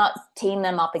now cannot team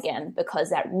them up again because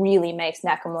that really makes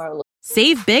Nakamura look.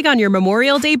 Save big on your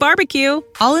Memorial Day barbecue,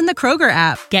 all in the Kroger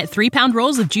app. Get 3-pound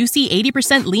rolls of juicy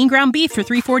 80% lean ground beef for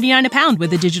 $3.49 a pound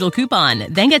with a digital coupon.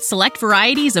 Then get select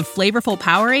varieties of flavorful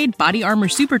Powerade, Body Armor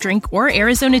Super Drink, or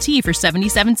Arizona tea for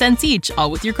 77 cents each,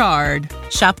 all with your card.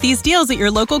 Shop these deals at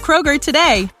your local Kroger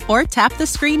today, or tap the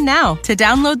screen now to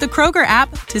download the Kroger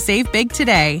app to save big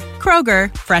today.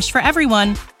 Kroger, fresh for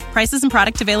everyone. Prices and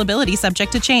product availability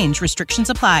subject to change.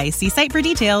 Restrictions apply. See site for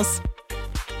details.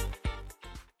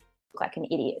 Like an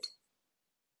idiot.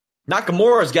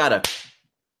 Nakamura's got to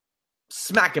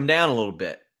smack him down a little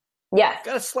bit. Yeah.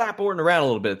 Got to slap Orton around a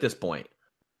little bit at this point.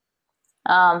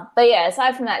 But yeah,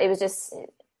 aside from that, it was just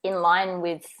in line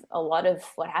with a lot of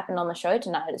what happened on the show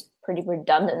tonight. It was pretty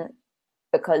redundant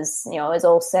because, you know, it was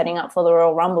all setting up for the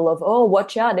Royal Rumble of, oh,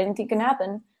 watch out, anything can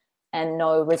happen. And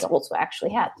no results were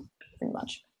actually had, pretty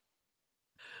much.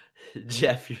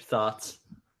 Jeff, your thoughts?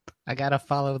 I gotta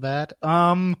follow that.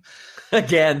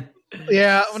 Again.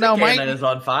 Yeah, no, Anna is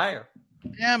on fire.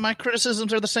 Yeah, my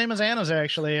criticisms are the same as Anna's,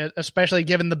 actually, especially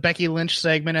given the Becky Lynch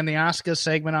segment and the Asuka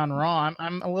segment on Raw.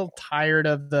 I'm a little tired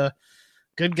of the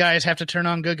good guys have to turn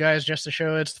on good guys just to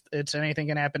show it's anything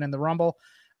can happen in the Rumble.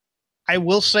 I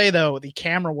will say, though, the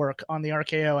camera work on the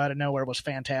RKO out of nowhere was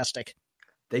fantastic.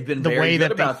 They've been very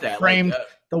good about that.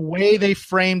 The way they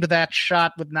framed that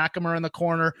shot with Nakamura in the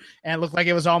corner and it looked like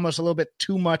it was almost a little bit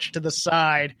too much to the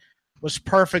side was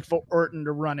perfect for Orton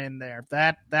to run in there.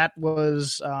 That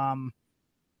was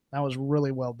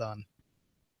really well done.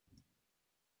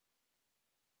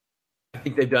 I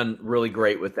think they've done really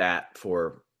great with that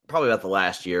for probably about the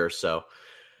last year or so.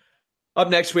 Up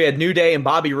next, we had New Day and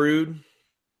Bobby Roode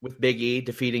with Big E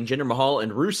defeating Jinder Mahal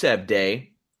and Rusev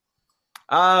Day.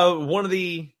 One of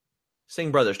the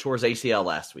Singh brothers tore his ACL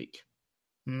last week.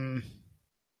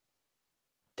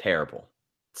 Terrible.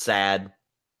 Sad.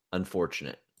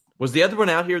 Unfortunate. Was the other one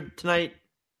out here tonight?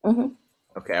 Mm-hmm.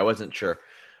 Okay, I wasn't sure.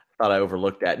 Thought I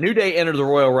overlooked that. New Day entered the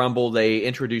Royal Rumble. They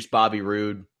introduced Bobby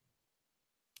Roode.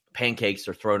 Pancakes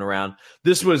are thrown around.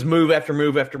 This was move after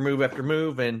move after move after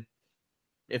move, and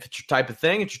if it's your type of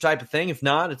thing, it's your type of thing. If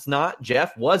not, it's not.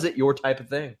 Jeff, was it your type of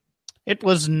thing? It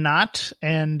was not,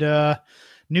 and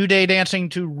New Day dancing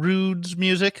to Roode's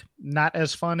music, not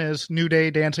as fun as New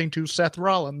Day dancing to Seth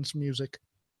Rollins' music.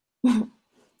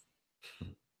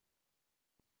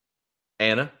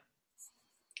 Anna?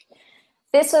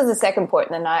 This was the second point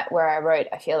in the night where I wrote,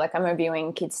 I feel like I'm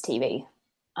reviewing kids' TV.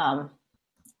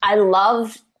 I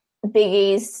loved Big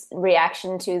E's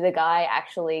reaction to the guy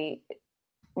actually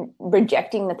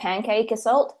rejecting the pancake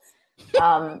assault,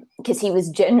 because he was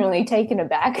genuinely taken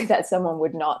aback that someone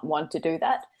would not want to do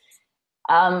that.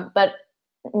 But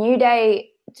New Day,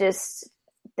 just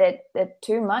they're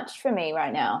too much for me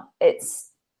right now. It's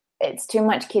too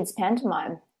much kids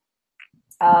pantomime.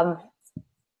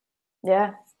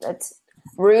 Yeah, that's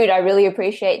Roode. I really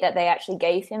appreciate that they actually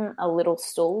gave him a little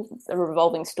stool, a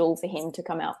revolving stool for him to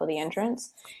come out for the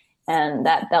entrance. And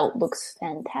that belt looks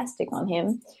fantastic on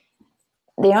him.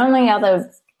 The only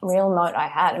other real note I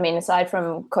had, I mean, aside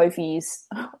from Kofi's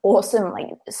awesome, like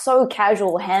so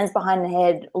casual, hands behind the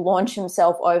head, launch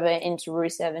himself over into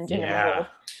Rusev and Jinder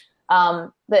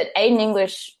Mahal. But Aiden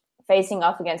English facing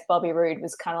up against Bobby Roode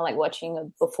was kind of like watching a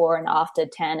before and after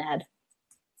tan ad,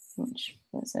 which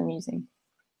was amusing.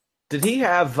 Did he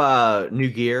have new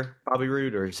gear, Bobby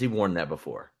Roode, or has he worn that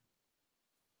before?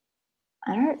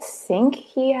 I don't think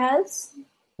he has.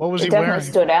 What was it he wearing?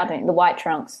 Definitely stood out in the white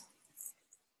trunks.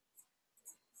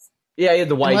 Yeah, he had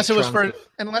the white unless trunks.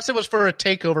 Unless it was for a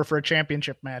takeover for a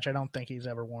championship match. I don't think he's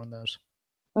ever worn those.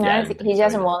 No, Yeah, he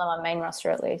hasn't worn them on main roster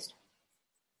at least.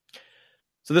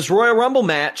 So this Royal Rumble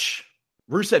match,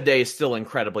 Rusev Day is still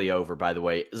incredibly over, by the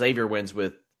way. Xavier wins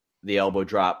with the elbow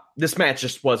drop. This match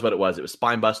just was what it was. It was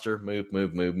spine buster, move,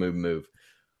 move, move, move, move.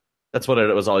 That's what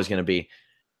it was always going to be.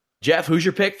 Jeff, who's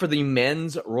your pick for the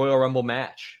men's Royal Rumble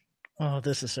match? Oh,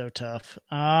 this is so tough.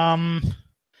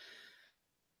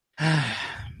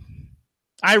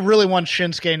 I really want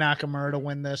Shinsuke Nakamura to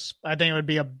win this. I think it would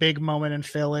be a big moment in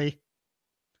Philly.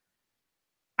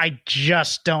 I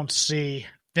just don't see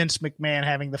Vince McMahon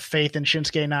having the faith in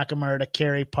Shinsuke Nakamura to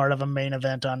carry part of a main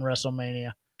event on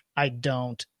WrestleMania. I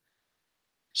don't.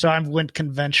 So I went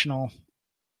conventional.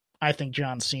 I think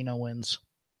John Cena wins.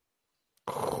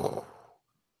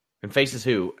 And faces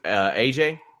who?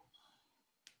 AJ?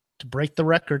 To break the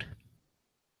record.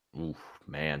 Oof,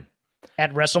 man.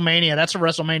 At WrestleMania. That's a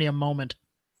WrestleMania moment.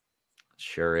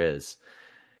 Sure is.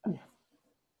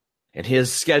 And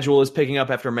his schedule is picking up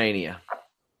after Mania.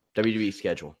 WWE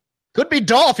schedule. Could be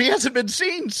Dolph. He hasn't been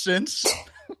seen since.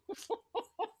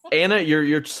 Anna,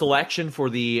 your selection for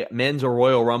the men's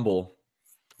Royal Rumble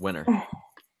winner.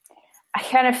 I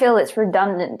kind of feel it's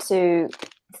redundant to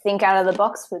think out of the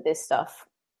box with this stuff,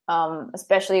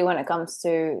 especially when it comes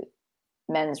to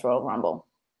men's Royal Rumble,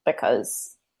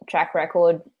 because track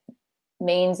record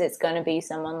means it's going to be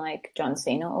someone like John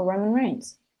Cena or Roman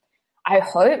Reigns. I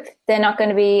hope they're not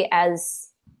going to be as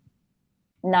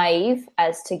naive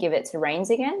as to give it to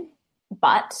Reigns again,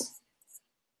 but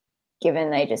given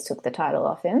they just took the title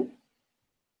off him.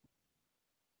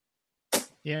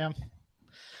 Yeah.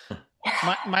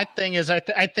 My thing is, I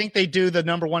think they do the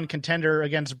number one contender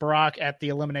against Brock at the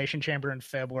Elimination Chamber in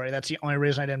February. That's the only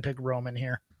reason I didn't pick Roman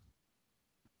here.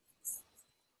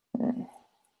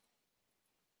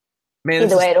 Man,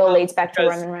 either way, it all leads back to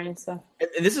Roman Reigns. So.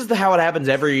 And this is how it happens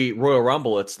every Royal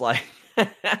Rumble. It's like,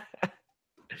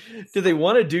 do they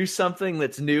want to do something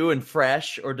that's new and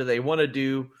fresh, or do they want to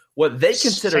do what they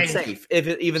consider safe,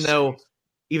 even though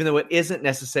it isn't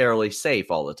necessarily safe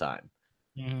all the time?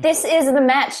 Mm-hmm. This is the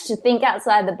match to think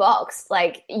outside the box.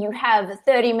 Like, you have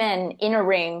 30 men in a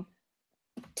ring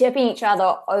tipping each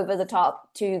other over the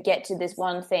top to get to this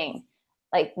one thing.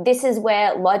 Like, this is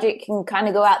where logic can kind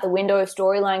of go out the window,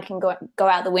 storyline can go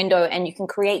out the window, and you can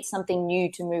create something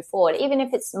new to move forward. Even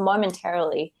if it's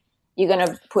momentarily, you're going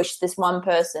to push this one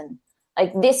person.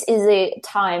 Like, this is a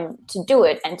time to do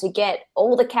it and to get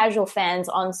all the casual fans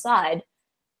on side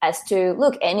as to,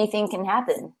 look, anything can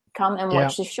happen. Come and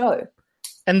watch the show.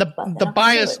 And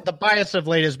the bias of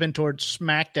late has been towards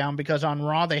SmackDown, because on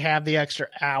Raw they have the extra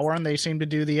hour and they seem to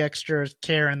do the extra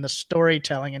care in the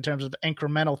storytelling in terms of the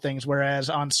incremental things. Whereas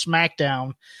on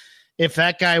SmackDown, if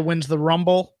that guy wins the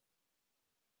Rumble,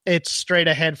 it's straight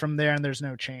ahead from there and there's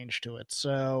no change to it.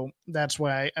 So that's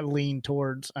why I lean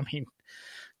towards, I mean,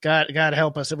 God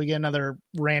help us if we get another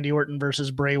Randy Orton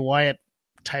versus Bray Wyatt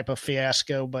type of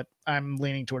fiasco, but I'm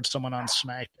leaning towards someone on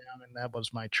SmackDown, and that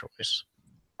was my choice.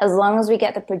 As long as we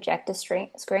get the projector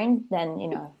screen,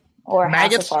 then, or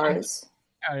House of Horrors.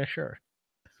 Oh, yeah, sure.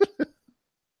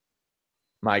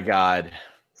 My God.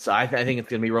 So I think it's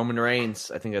going to be Roman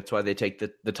Reigns. I think that's why they take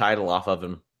the title off of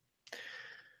him.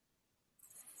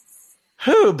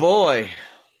 Oh, boy.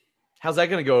 How's that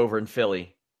going to go over in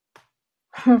Philly?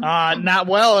 Not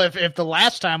well. If the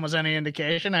last time was any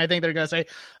indication, I think they're going to say,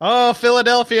 "Oh,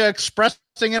 Philadelphia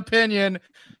expressing opinion.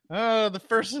 Oh, these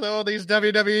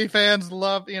WWE fans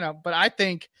love, But I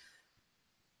think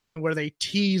where they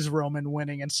tease Roman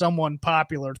winning and someone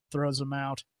popular throws him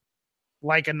out,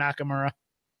 like a Nakamura.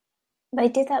 They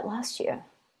did that last year.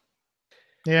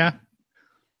 Yeah,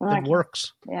 it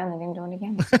works. Yeah, they're going to do it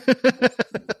again.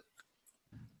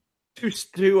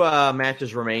 Two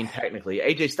matches remain technically.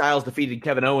 AJ Styles defeated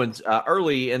Kevin Owens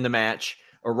early in the match,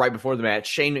 or right before the match.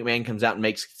 Shane McMahon comes out and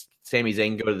makes Sami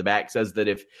Zayn go to the back, says that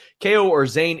if KO or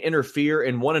Zayn interfere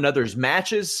in one another's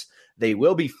matches, they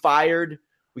will be fired.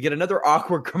 We get another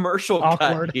awkward commercial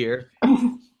cut here.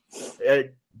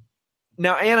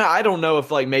 Now, Anna, I don't know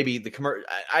if maybe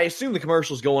I assume the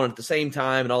commercial's going on at the same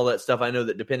time and all that stuff. I know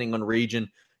that depending on region,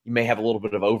 you may have a little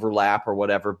bit of overlap or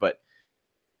whatever, but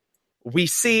we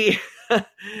see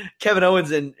Kevin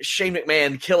Owens and Shane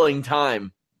McMahon killing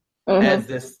time as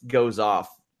this goes off.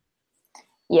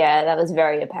 Yeah, that was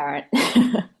very apparent.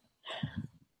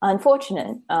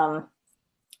 Unfortunate.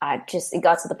 It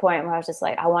got to the point where I was just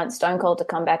like, I want Stone Cold to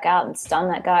come back out and stun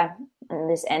that guy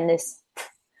and end this.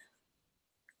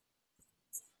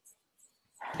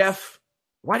 Jeff,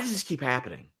 why does this keep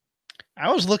happening?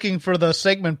 I was looking for the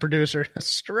segment producer.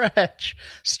 Stretch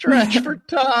for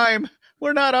time.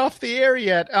 We're not off the air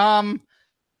yet.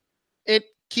 It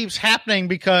keeps happening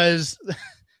because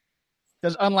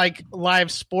unlike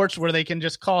live sports where they can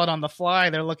just call it on the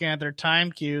fly, they're looking at their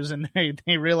time cues and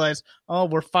they realize, oh,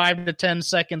 we're 5 to 10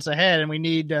 seconds ahead and we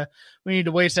need to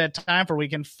waste that time we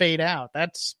can fade out.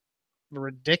 That's a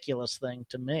ridiculous thing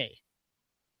to me.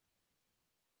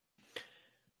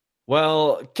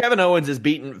 Well, Kevin Owens is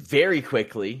beaten very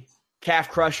quickly. Calf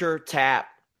crusher, tap,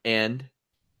 and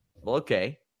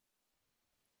okay.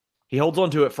 He holds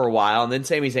on to it for a while, and then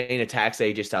Sami Zayn attacks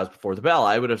AJ Styles before the bell.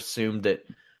 I would have assumed that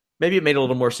maybe it made a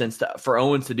little more sense for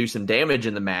Owens to do some damage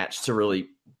in the match to really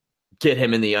get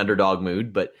him in the underdog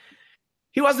mood, but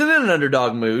he wasn't in an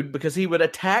underdog mood because he would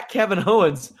attack Kevin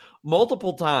Owens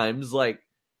multiple times.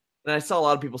 And I saw a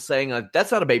lot of people saying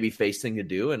that's not a babyface thing to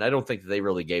do, and I don't think that they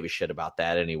really gave a shit about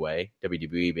that anyway,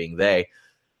 WWE being they.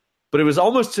 But it was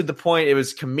almost to the point it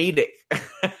was comedic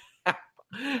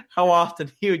how often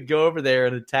he would go over there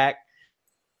and attack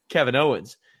Kevin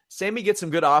Owens. Sami gets some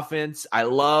good offense. I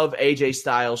love AJ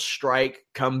Styles' strike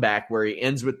comeback where he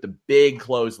ends with the big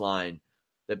clothesline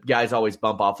that guys always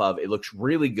bump off of. It looks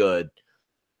really good.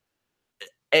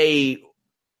 A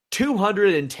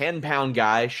 210-pound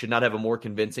guy should not have a more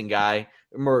convincing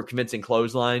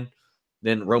clothesline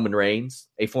than Roman Reigns,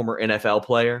 a former NFL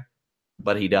player,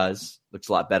 but he does. Looks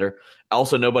a lot better.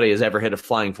 Also, nobody has ever hit a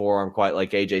flying forearm quite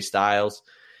like AJ Styles.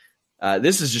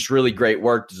 This is just really great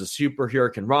work. There's a super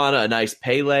Hurricane Rana, a nice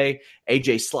Pele.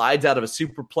 AJ slides out of a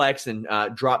superplex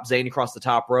and drops Zayn across the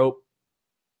top rope.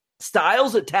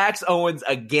 Styles attacks Owens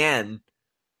again.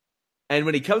 And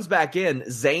when he comes back in,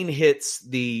 Zayn hits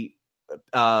the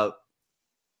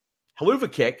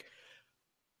Haluva kick.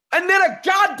 And then a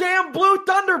goddamn Blue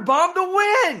Thunder Bomb to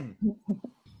win.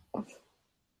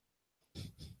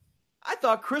 I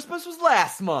thought Christmas was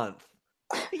last month.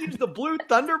 He used the Blue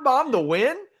Thunder Bomb to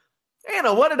win?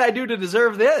 Anna, what did I do to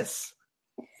deserve this?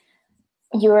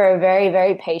 You are a very,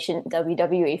 very patient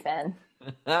WWE fan.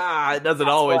 It doesn't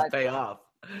always pay off.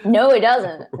 No, it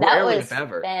doesn't. That Rarely, was if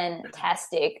ever.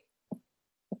 fantastic.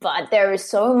 But there is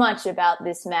so much about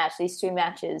this match, these two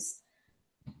matches.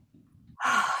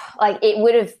 It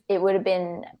would have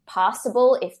been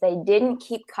possible if they didn't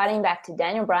keep cutting back to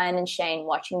Daniel Bryan and Shane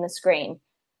watching the screen.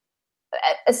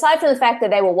 Aside from the fact that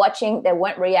they were watching, they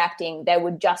weren't reacting, they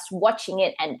were just watching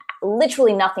it and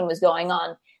literally nothing was going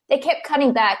on. They kept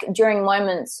cutting back during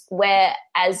moments where,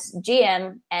 as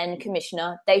GM and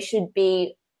commissioner, they should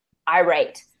be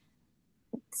irate.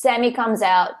 Sami comes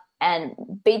out and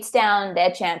beats down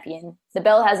their champion. The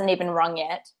bell hasn't even rung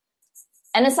yet.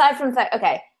 And aside from the fact,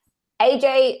 okay,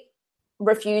 AJ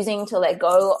refusing to let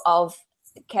go of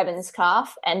Kevin's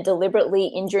calf and deliberately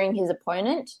injuring his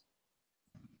opponent,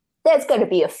 there's got to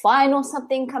be a fine or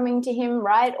something coming to him,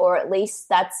 right? Or at least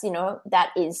that's, that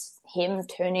is him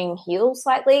turning heel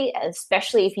slightly,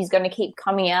 especially if he's going to keep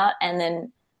coming out and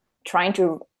then trying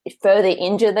to further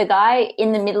injure the guy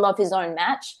in the middle of his own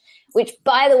match, which,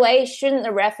 by the way, shouldn't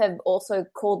the ref have also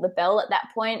called the bell at that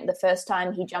point? The first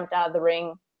time he jumped out of the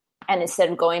ring and instead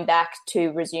of going back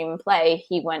to resume play,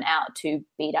 he went out to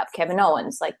beat up Kevin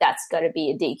Owens. Like, that's got to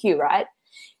be a DQ, right?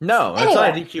 No, anyway. It's not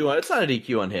a DQ. It's not a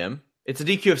DQ on him. It's a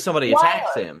DQ if somebody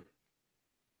attacks him.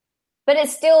 But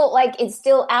it's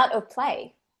still out of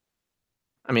play.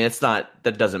 I mean, it's not.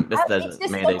 That doesn't. It's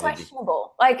just so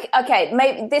questionable. Like, okay,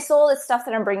 maybe all this stuff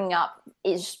that I'm bringing up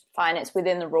is fine. It's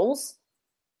within the rules.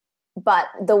 But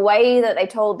the way that they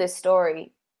told this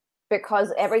story,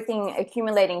 because everything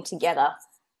accumulating together,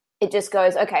 it just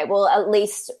goes, okay, well, at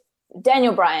least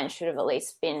Daniel Bryan should have at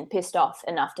least been pissed off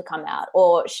enough to come out.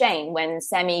 Or Shane, when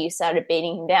Sammy started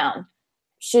beating him down,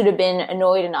 should have been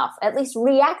annoyed enough, at least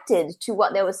reacted to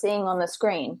what they were seeing on the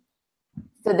screen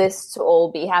for this to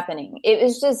all be happening. It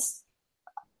was just,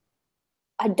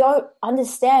 I don't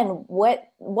understand where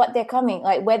they're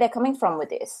coming from with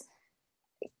this.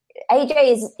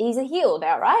 AJ he's a heel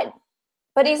now, right?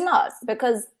 But he's not,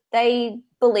 because they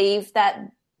believe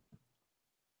that,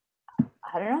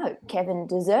 I don't know, Kevin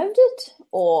deserved it,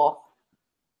 or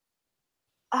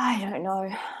I don't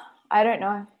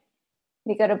know.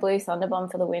 We got a blue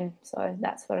Thunderbomb for the win, so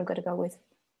that's what I've got to go with.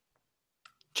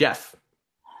 Jeff.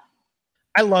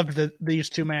 I loved these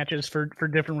two matches for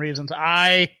different reasons.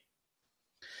 I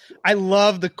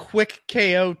love the quick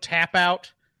KO tap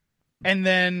out, and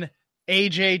then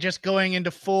AJ just going into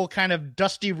full kind of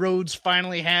Dusty Rhodes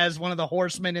finally has one of the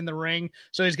horsemen in the ring,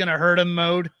 so he's going to hurt him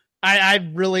mode. I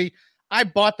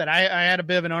bought that. I had a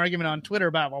bit of an argument on Twitter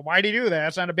about, well, why do you do that?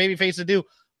 That's not a babyface to do.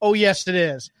 Oh, yes, it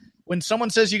is. When someone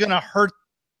says you're going to hurt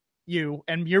you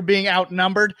and you're being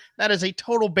outnumbered, that is a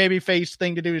total babyface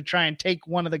thing to do to try and take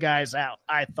one of the guys out,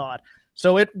 I thought.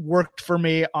 So it worked for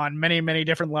me on many, many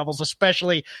different levels,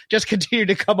 especially just continue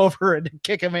to come over and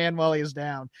kick a man while he's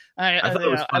down. I thought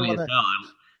it was funny as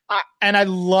hell. And I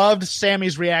loved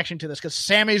Sammy's reaction to this, because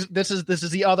Sammy's this is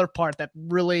the other part that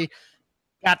really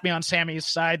got me on Sammy's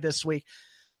side this week.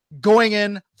 Going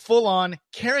in full on,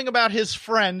 caring about his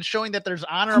friend, showing that there's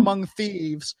honor among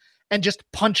thieves, and just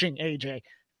punching AJ.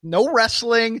 No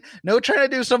wrestling, no trying to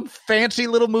do some fancy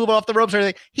little move off the ropes or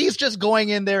anything. He's just going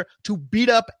in there to beat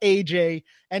up AJ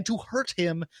and to hurt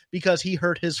him because he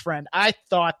hurt his friend. I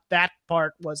thought that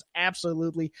part was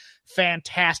absolutely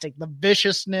fantastic. The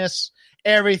viciousness,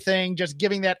 everything, just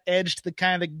giving that edge to the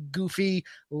kind of goofy,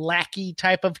 lackey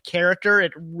type of character.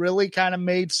 It really kind of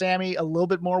made Sammy a little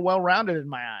bit more well-rounded in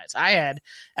my eyes. I had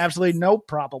absolutely no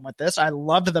problem with this. I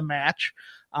loved the match.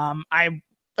 I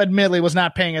admittedly was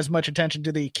not paying as much attention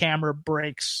to the camera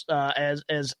breaks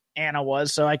as Anna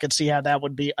was, so I could see how that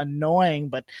would be annoying,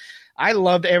 but I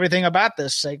loved everything about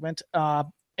this segment.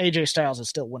 AJ Styles is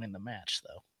still winning the match,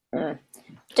 though.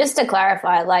 Just to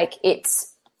clarify, it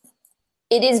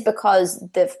is because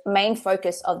the main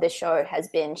focus of this show has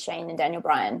been Shane and Daniel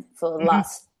Bryan for the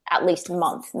last at least a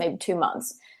month, maybe 2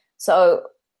 months. So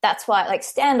that's why,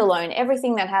 standalone,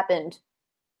 everything that happened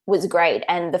was great,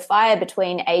 and the fire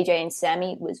between AJ and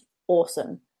Sammy was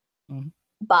awesome. Mm-hmm.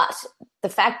 But the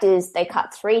fact is, they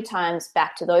cut 3 times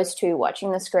back to those two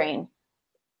watching the screen.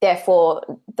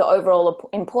 Therefore, the overall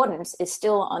importance is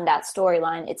still on that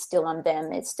storyline. It's still on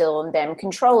them. It's still on them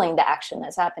controlling the action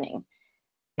that's happening.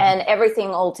 Mm-hmm. And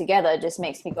everything all together just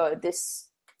makes me go, this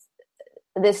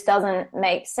doesn't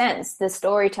make sense. The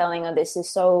storytelling of this is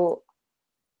so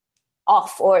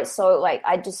off, or it's so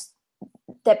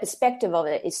their perspective of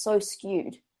it is so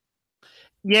skewed.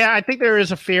 Yeah, I think there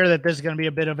is a fear that this is going to be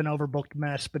a bit of an overbooked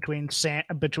mess between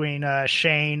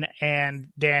Shane and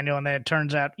Daniel, and then it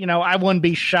turns out, I wouldn't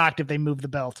be shocked if they move the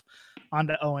belt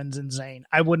onto Owens and Zayn.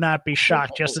 I would not be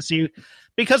shocked just to see,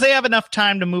 because they have enough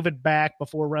time to move it back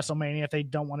before WrestleMania if they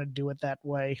don't want to do it that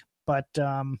way. But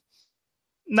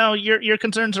no, your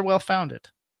concerns are well founded.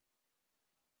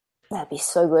 That'd be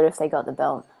so good if they got the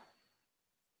belt.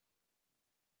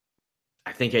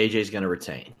 I think AJ's going to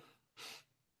retain.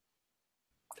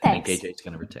 Thanks. I think AJ's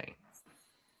going to retain.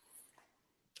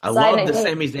 I loved the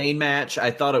Sami Zayn match. I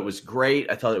thought it was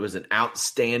great. I thought it was an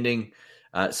outstanding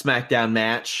SmackDown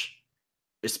match.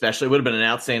 Especially, it would have been an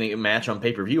outstanding match on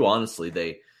pay-per-view, honestly.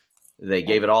 They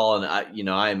gave it all, and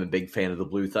I am a big fan of the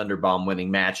Blue Thunderbomb winning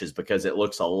matches because it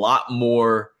looks a lot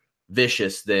more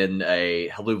vicious than a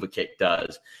Helluva Kick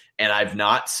does. And I've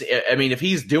not seen, if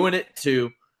he's doing it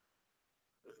to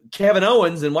Kevin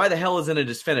Owens, and why the hell isn't it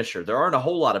his finisher? There aren't a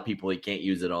whole lot of people he can't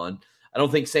use it on. I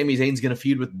don't think Sami Zayn's going to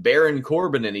feud with Baron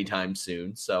Corbin anytime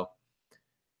soon. So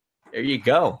there you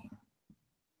go.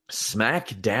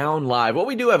 SmackDown Live. Well,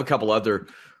 we do have a couple other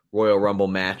Royal Rumble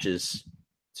matches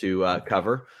to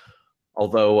cover.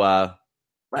 Although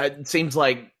it seems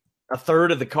like a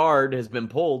third of the card has been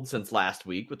pulled since last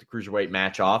week with the Cruiserweight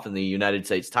match off and the United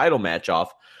States title match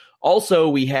off. Also,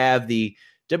 we have the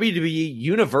WWE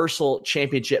Universal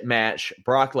Championship match.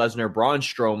 Brock Lesnar, Braun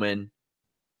Strowman,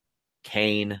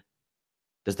 Kane.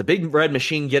 Does the Big Red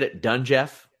Machine get it done,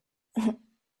 Jeff?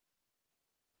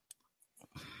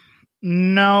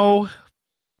 No,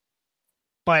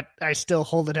 but I still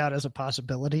hold it out as a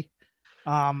possibility.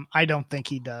 I don't think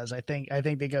he does. I think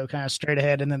they go kind of straight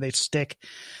ahead, and then they stick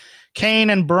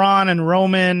Kane and Braun and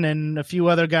Roman and a few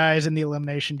other guys in the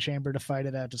Elimination Chamber to fight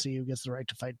it out to see who gets the right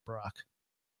to fight Brock.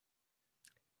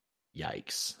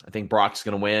 Yikes. I think Brock's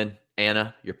going to win.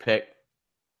 Anna, your pick?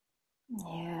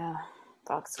 Yeah,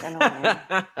 Brock's going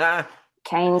to win.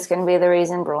 Kane's going to be the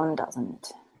reason Braun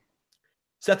doesn't.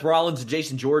 Seth Rollins and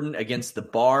Jason Jordan against The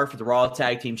Bar for the Raw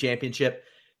Tag Team Championship.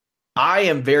 I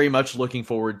am very much looking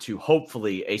forward to,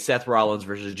 hopefully, a Seth Rollins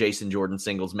versus Jason Jordan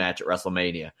singles match at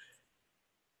WrestleMania.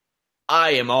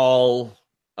 I am all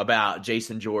about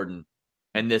Jason Jordan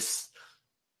and this,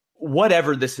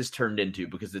 whatever this has turned into,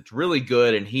 because it's really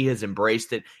good and he has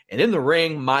embraced it. And in the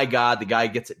ring, my God, the guy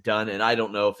gets it done. And I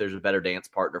don't know if there's a better dance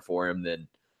partner for him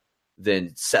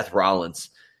than Seth Rollins.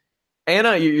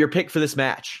 Anna, your pick for this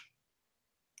match?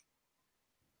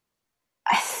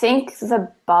 I think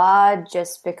The Bar,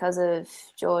 just because of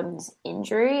Jordan's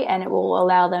injury, and it will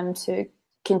allow them to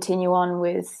continue on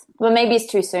with, well, maybe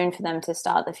it's too soon for them to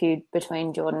start the feud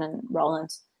between Jordan and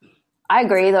Rollins. I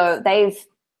agree, though.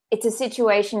 It's a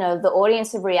situation of the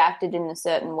audience have reacted in a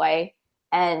certain way,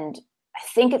 and I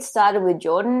think it started with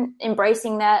Jordan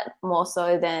embracing that more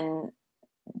so than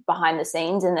behind the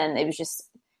scenes, and then it was just,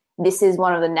 this is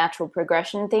one of the natural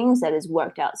progression things that has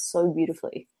worked out so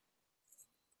beautifully.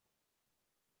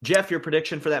 Jeff, your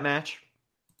prediction for that match?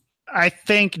 I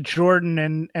think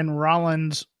Jordan and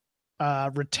Rollins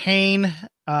retain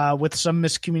with some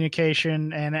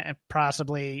miscommunication and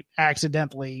possibly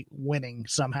accidentally winning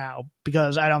somehow,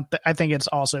 because I think it's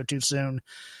also too soon.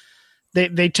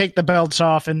 They take the belts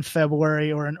off in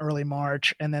February or in early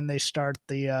March, and then they start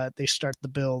the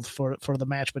build for the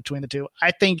match between the two.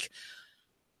 I think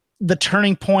the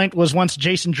turning point was once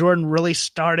Jason Jordan really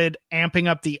started amping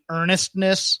up the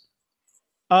earnestness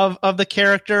of the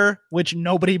character, which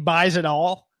nobody buys at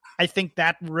all. I think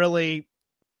that really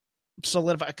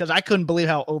solidified, because I couldn't believe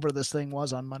how over this thing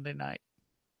was on Monday night.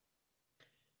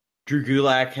 Drew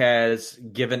Gulak has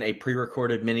given a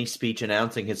pre-recorded mini speech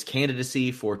announcing his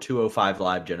candidacy for 205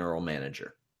 Live general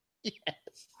manager. Yes.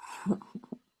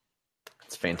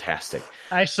 It's fantastic.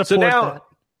 I support that.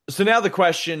 So now the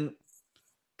question,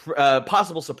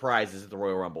 possible surprises at the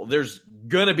Royal Rumble. There's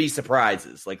going to be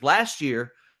surprises. Like last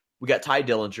year, we got Ty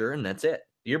Dillinger, and that's it.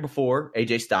 The year before,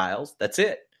 AJ Styles, that's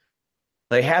it.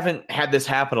 They haven't had this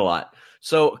happen a lot.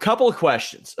 So a couple of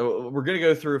questions. We're going to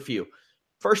go through a few.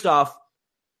 First off,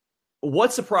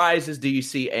 what surprises do you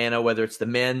see, Anna, whether it's the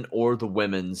men or the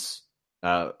women's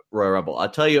Royal Rumble? I'll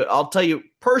tell you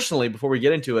personally before we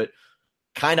get into it,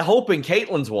 kind of hoping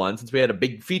Caitlin's won since we had a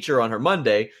big feature on her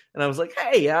Monday. And I was like,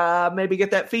 hey, maybe get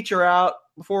that feature out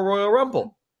before Royal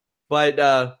Rumble.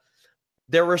 But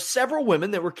there were several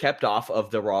women that were kept off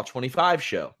of the Raw 25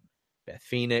 show. Beth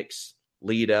Phoenix,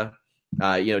 Lita,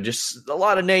 just a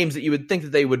lot of names that you would think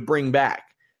that they would bring back.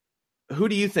 Who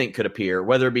do you think could appear,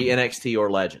 whether it be NXT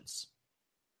or Legends?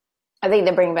 I think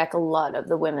they bring back a lot of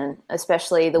the women,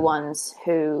 especially the ones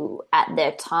who at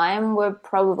their time were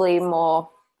probably more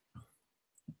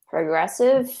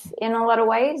progressive in a lot of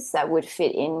ways that would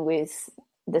fit in with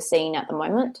the scene at the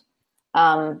moment.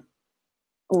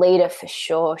 Lita for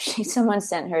sure. Someone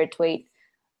sent her a tweet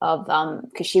of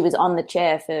because she was on the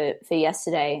chair for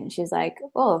yesterday, and she's like,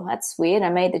 "Oh, that's weird. I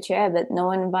made the chair, but no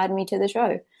one invited me to the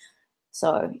show."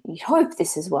 So you hope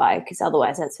this is why, because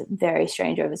otherwise that's a very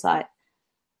strange oversight.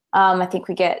 I think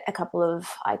we get a couple of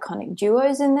iconic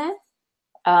duos in there.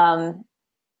 Part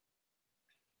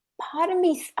of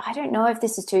me, I don't know if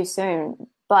this is too soon,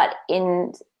 but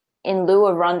in lieu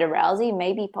of Ronda Rousey,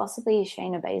 maybe possibly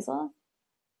Shayna Baszler.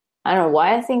 I don't know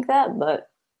why I think that,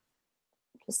 but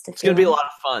just it's going to be a lot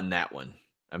of fun, that one.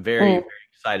 I'm very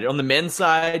excited. On the men's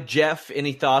side, Jeff,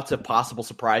 any thoughts of possible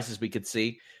surprises we could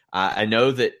see? I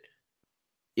know that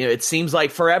it seems like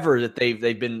forever that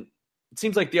they've been. It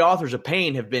seems like the authors of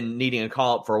Pain have been needing a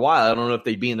call up for a while. I don't know if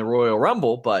they'd be in the Royal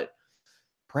Rumble, but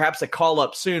perhaps a call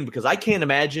up soon, because I can't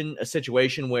imagine a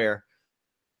situation where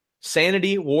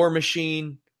Sanity, War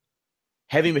Machine,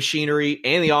 Heavy Machinery,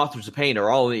 and the Authors of Pain are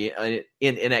all in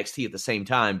NXT at the same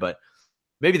time, but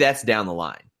maybe that's down the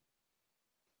line.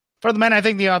 For the men, I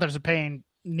think the Authors of Pain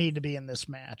need to be in this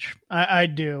match. I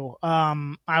do.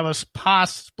 I was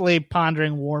possibly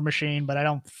pondering War Machine, but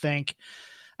I think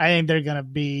they're going to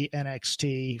be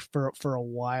NXT for a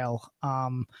while.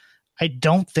 I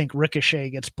don't think Ricochet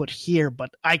gets put here,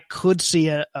 but I could see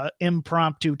a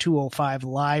impromptu 205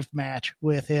 live match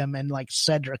with him and like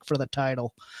Cedric for the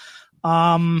title,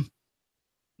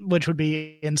 which would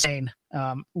be insane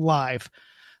live.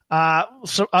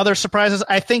 So other surprises,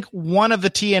 I think one of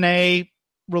the TNA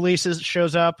releases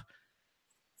shows up.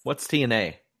 What's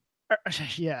TNA?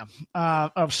 Yeah.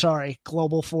 Sorry.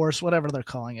 Global Force, whatever they're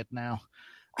calling it now.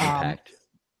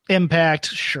 Impact.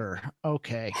 Sure.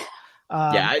 Okay.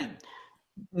 But I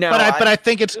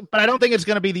don't think it's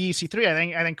going to be the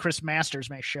EC3. I think Chris Masters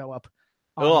may show up.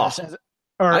 I was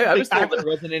told there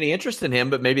wasn't any interest in him,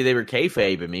 but maybe they were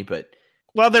kayfabing me. But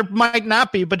there might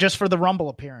not be, but just for the Rumble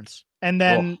appearance, and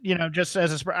then just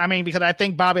as because I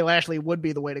think Bobby Lashley would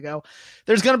be the way to go.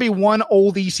 There's going to be one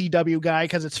old ECW guy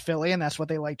because it's Philly, and that's what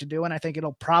they like to do. And I think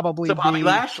it'll probably be Bobby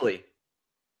Lashley,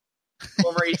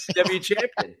 former ECW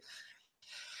champion.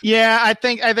 Yeah, I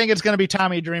think it's going to be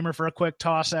Tommy Dreamer for a quick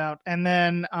toss out, and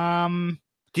then.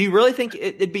 Do you really think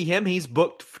it'd be him? He's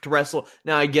booked to wrestle.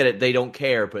 Now I get it; they don't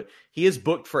care, but he is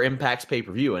booked for Impact's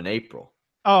pay-per-view in April.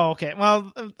 Oh, okay.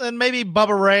 Well, then maybe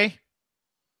Bubba Ray.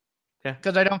 Yeah,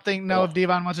 because I don't think if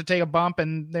Devon wants to take a bump,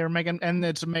 and they're making and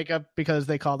it's a makeup because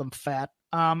they called him fat.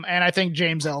 And I think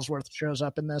James Ellsworth shows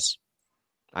up in this.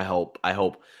 I hope.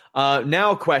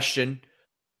 Now a question.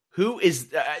 Who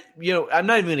is, I'm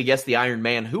not even going to guess the Iron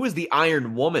Man. Who is the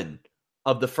Iron Woman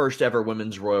of the first ever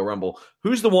Women's Royal Rumble?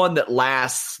 Who's the one that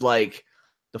lasts like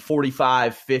the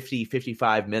 45, 50,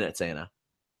 55 minutes, Anna?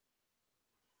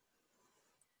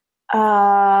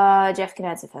 Jeff can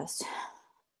answer first.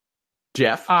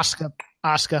 Jeff? Asuka.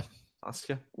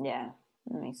 Yeah,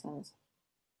 that makes sense.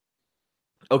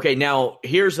 Okay, now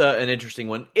here's an interesting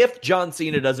one. If John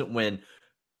Cena doesn't win,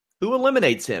 who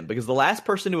eliminates him? Because the last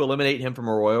person to eliminate him from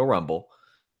a Royal Rumble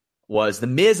was The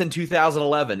Miz in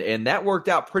 2011, and that worked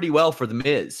out pretty well for The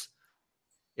Miz,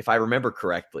 if I remember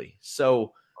correctly.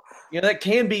 So, that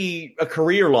can be a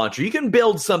career launcher. You can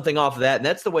build something off of that, and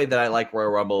that's the way that I like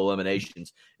Royal Rumble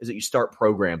eliminations, is that you start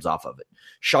programs off of it.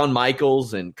 Shawn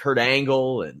Michaels and Kurt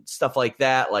Angle and stuff like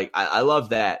that. Like, I love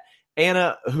that.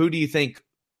 Anna, who do you think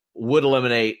would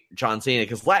eliminate John Cena?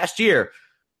 Because last year,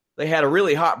 they had a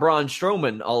really hot Braun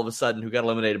Strowman all of a sudden who got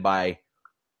eliminated by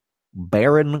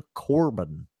Baron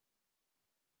Corbin.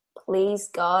 Please,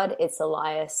 God, it's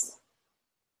Elias.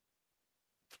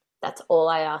 That's all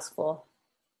I ask for.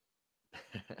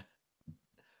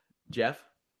 Jeff?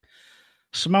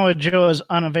 Samoa Joe is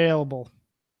unavailable.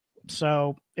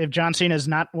 So if John Cena is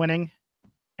not winning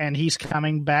and he's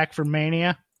coming back for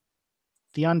Mania,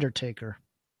 The Undertaker.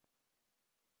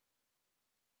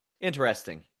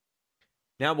 Interesting.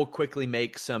 Now we'll quickly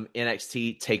make some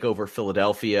NXT TakeOver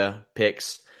Philadelphia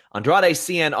picks. Andrade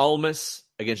Cien Almas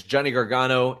against Johnny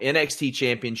Gargano, NXT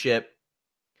Championship.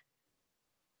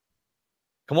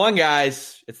 Come on,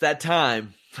 guys. It's that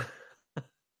time.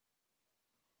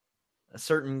 A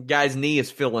certain guy's knee is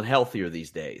feeling healthier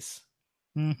these days.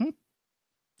 Mm-hmm.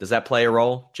 Does that play a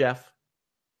role, Jeff?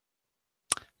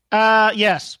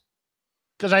 Yes.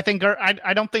 Because I think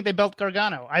I don't think they built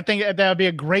Gargano. I think that would be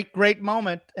a great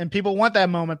moment, and people want that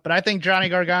moment. But I think Johnny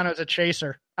Gargano is a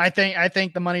chaser. I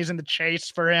think the money's in the chase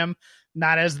for him,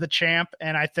 not as the champ.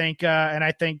 And I think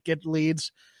it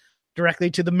leads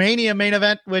directly to the Mania main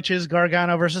event, which is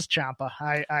Gargano versus Ciampa.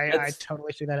 I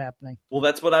totally see that happening. Well,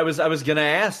 that's what I was going to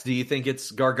ask. Do you think it's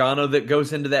Gargano that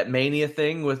goes into that Mania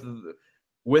thing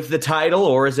with the title,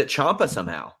 or is it Ciampa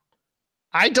somehow?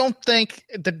 I don't think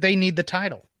that they need the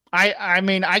title. I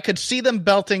mean, I could see them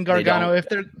belting Gargano if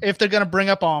they're going to bring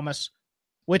up Almas,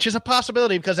 which is a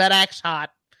possibility because that act's hot,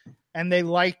 and they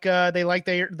like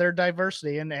their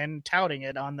diversity and touting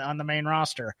it on the main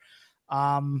roster.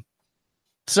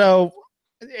 So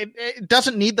it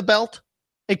doesn't need the belt.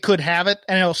 It could have it,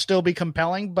 and it'll still be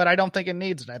compelling, but I don't think it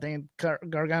needs it. I think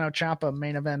Gargano Ciampa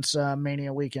main events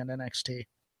Mania weekend NXT.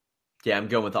 Yeah, I'm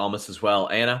going with Almas as well.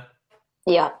 Anna?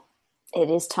 Yeah, it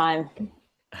is time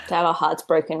to have our hearts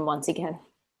broken once again.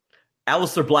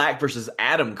 Aleister Black versus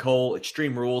Adam Cole,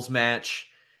 Extreme Rules match.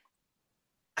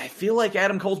 I feel like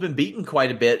Adam Cole's been beaten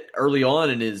quite a bit early on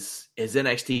in his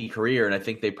NXT career, and I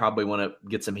think they probably want to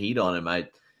get some heat on him. I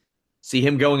see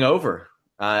him going over.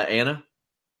 Anna?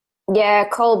 Yeah,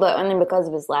 Cole, but only because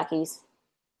of his lackeys.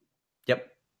 Yep.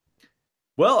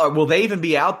 Well, will they even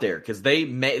be out there? Because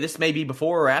this may be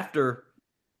before or after.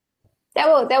 They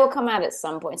will come out at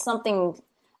some point. Something.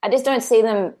 I just don't see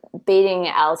them beating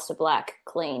Aleister Black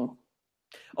clean.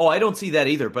 Oh, I don't see that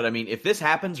either. But I mean, if this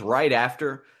happens right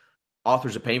after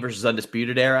Authors of Pain versus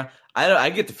Undisputed Era, I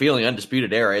get the feeling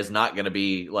Undisputed Era is not going to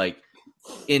be like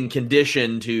in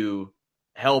condition to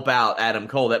help out Adam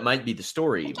Cole. That might be the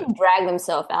story. They can drag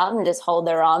themselves out and just hold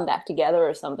their arm back together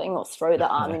or something, or throw the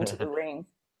arm into the ring.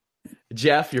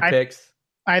 Jeff, your picks?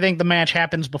 I think the match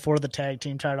happens before the tag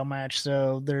team title match,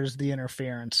 so there's the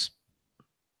interference.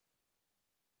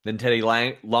 Then Teddy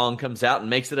Long comes out and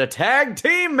makes it a tag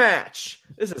team match.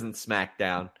 This isn't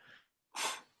SmackDown.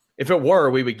 If it were,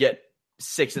 we would get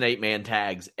 6 and 8 man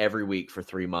tags every week for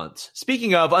 3 months.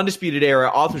 Speaking of Undisputed Era,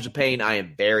 Authors of Pain, I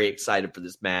am very excited for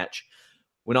this match.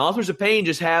 When Authors of Pain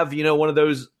just have, one of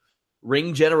those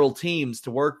ring general teams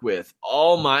to work with,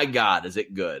 oh my God, is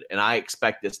it good? And I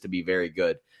expect this to be very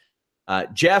good.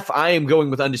 Jeff, I am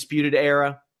going with Undisputed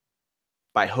Era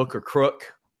by hook or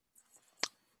crook.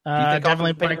 Do you think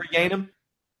definitely regain him?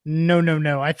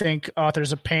 No. I think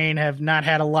Authors of Pain have not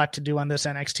had a lot to do on this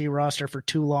NXT roster for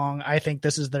too long. I think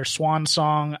this is their swan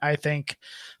song. I think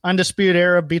Undisputed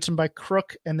Era beats them by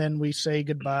crook, and then we say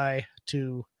goodbye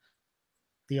to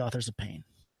the Authors of Pain.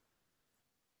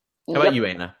 How about you,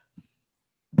 Anna?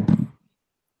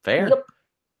 Fair. Yep.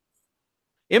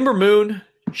 Ember Moon,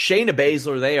 Shayna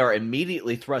Baszler, they are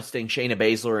immediately thrusting Shayna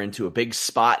Baszler into a big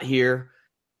spot here.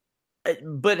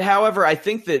 But however, I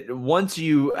think that once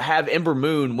you have Ember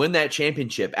Moon win that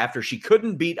championship after she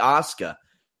couldn't beat Asuka,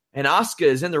 and Asuka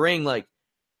is in the ring like,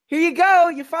 here you go,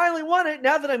 you finally won it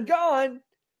now that I'm gone.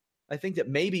 I think that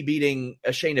maybe beating a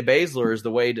Shayna Baszler is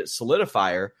the way to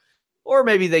solidify her. Or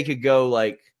maybe they could go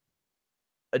like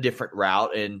a different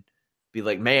route and be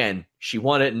like, man, she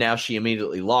won it and now she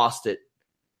immediately lost it.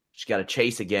 She's got to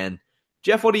chase again.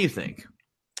 Jeff, what do you think?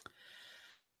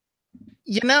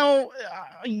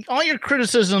 All your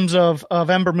criticisms of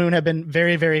Ember Moon have been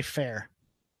very, very fair.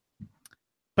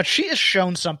 But she has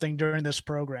shown something during this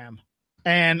program.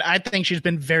 And I think she's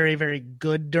been very, very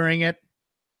good during it.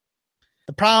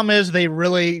 The problem is they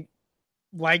really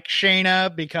like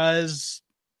Shayna because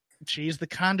she's the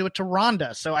conduit to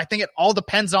Ronda. So I think it all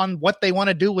depends on what they want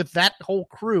to do with that whole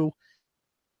crew.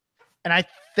 And I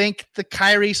think the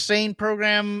Kairi Sane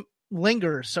program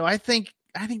lingers. So I think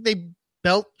they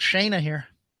belt Shayna here.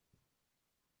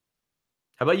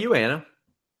 How about you, Anna?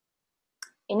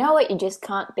 You know what you just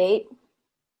can't beat?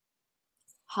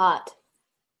 Heart.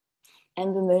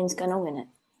 Ember Moon's going to win it.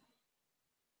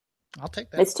 I'll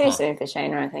take that. It's too soon for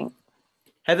Shayna, I think.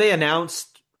 Have they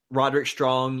announced Roderick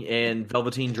Strong and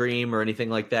Velveteen Dream or anything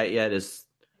like that yet?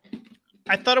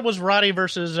 I thought it was Roddy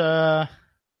versus the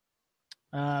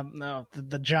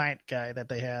giant guy that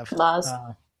they have. Lars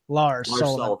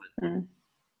Sullivan. Mm.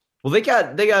 Well, they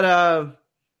got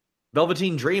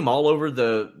Velveteen Dream all over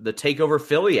the TakeOver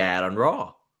Philly ad on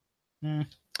Raw.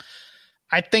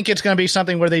 I think it's going to be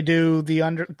something where they do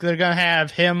they're going to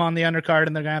have him on the undercard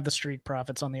and they're going to have the Street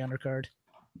Profits on the undercard.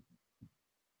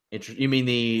 You mean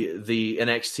the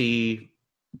NXT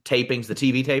tapings, the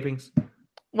TV tapings?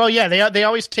 Well, yeah, they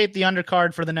always tape the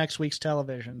undercard for the next week's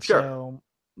television. Sure. So,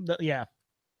 yeah.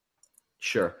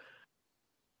 Sure.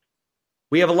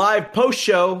 We have a live post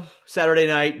show Saturday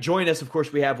night. Join us. Of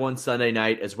course, we have one Sunday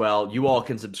night as well. You all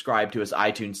can subscribe to us,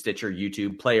 iTunes, Stitcher,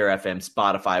 YouTube, Player FM,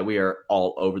 Spotify. We are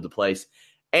all over the place.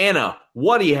 Anna,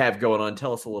 what do you have going on?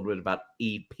 Tell us a little bit about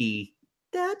EPW.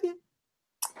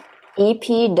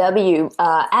 EPW,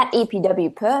 at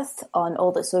EPW Perth on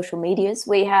all the social medias.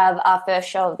 We have our first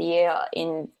show of the year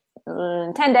in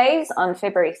 10 days on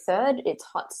February 3rd. It's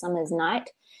Hot Summer's Night.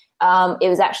 It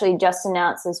was actually just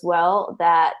announced as well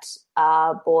that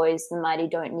our boys, the Mighty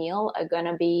Don't Kneel, are going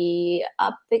to be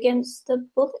up against the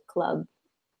Bullet Club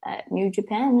at New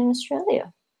Japan in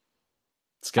Australia.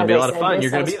 It's going to be a lot of fun. You're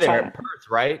going to be there in Perth,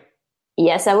 right?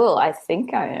 Yes, I will. I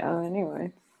think I am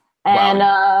anyway. And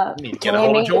get a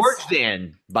hold of George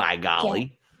then, by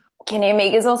golly. Kenny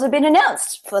Omega's also been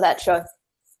announced for that show.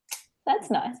 That's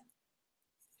nice.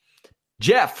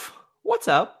 Jeff, what's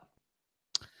up?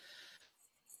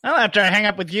 Well, after I hang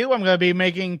up with you, I'm going to be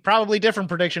making probably different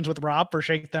predictions with Rob for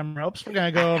Shake Them Ropes. We're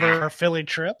going to go over our Philly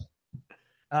trip.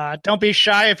 Don't be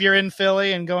shy if you're in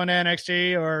Philly and going to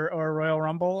NXT or Royal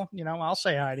Rumble. I'll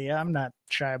say hi to you. I'm not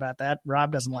shy about that.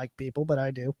 Rob doesn't like people, but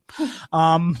I do.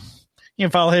 You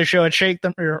can follow his show at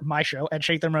my show at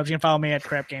Shake Them Ropes. You can follow me at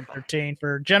Crap Game 13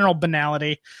 for general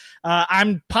banality.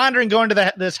 I'm pondering going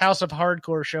to this House of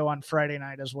Hardcore show on Friday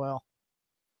night as well.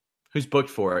 Who's booked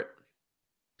for it?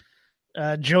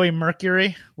 Joey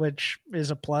Mercury, which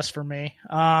is a plus for me.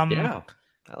 Yeah,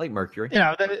 I like Mercury. You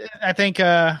know, I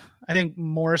think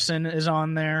Morrison is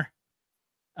on there.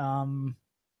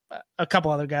 A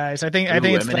couple other guys. I think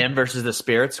it's Eminem versus the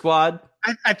Spirit Squad.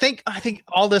 I think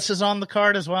Aldis is on the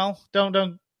card as well. Don't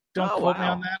quote me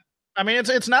on that. I mean,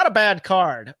 it's not a bad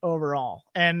card overall,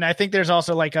 and I think there's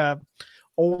also like a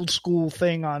old school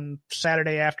thing on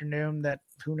Saturday afternoon that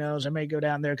who knows, I may go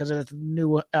down there because of the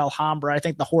new Alhambra. I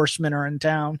think the Horsemen are in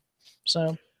town,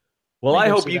 so. Well, I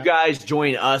hope you guys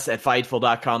join us at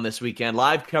Fightful.com this weekend.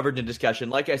 Live coverage and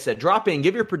discussion. Like I said, drop in,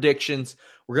 give your predictions.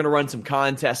 We're going to run some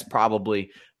contests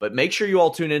probably, but make sure you all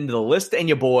tune into the List and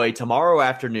Your Boy tomorrow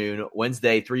afternoon,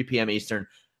 Wednesday, 3 p.m. Eastern.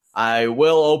 I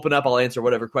will open up. I'll answer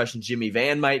whatever questions Jimmy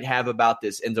Van might have about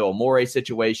this Enzo Amore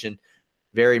situation.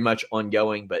 Very much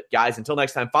ongoing. But guys, until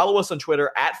next time, follow us on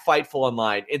Twitter at Fightful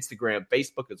Online, Instagram,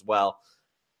 Facebook as well.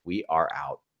 We are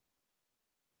out.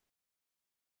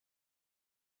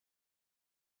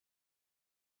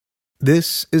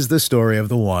 This is the story of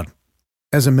the one.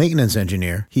 As a maintenance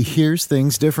engineer, he hears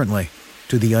things differently.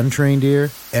 To the untrained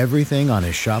ear, everything on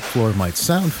his shop floor might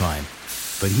sound fine,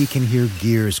 but he can hear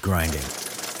gears grinding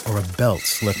or a belt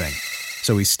slipping.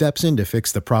 So he steps in to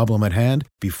fix the problem at hand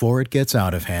before it gets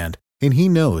out of hand. And he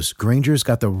knows Grainger's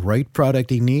got the right product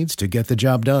he needs to get the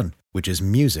job done, which is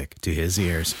music to his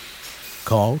ears.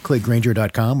 Call, click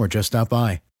Grainger.com, or just stop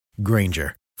by.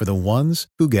 Grainger, for the ones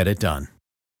who get it done.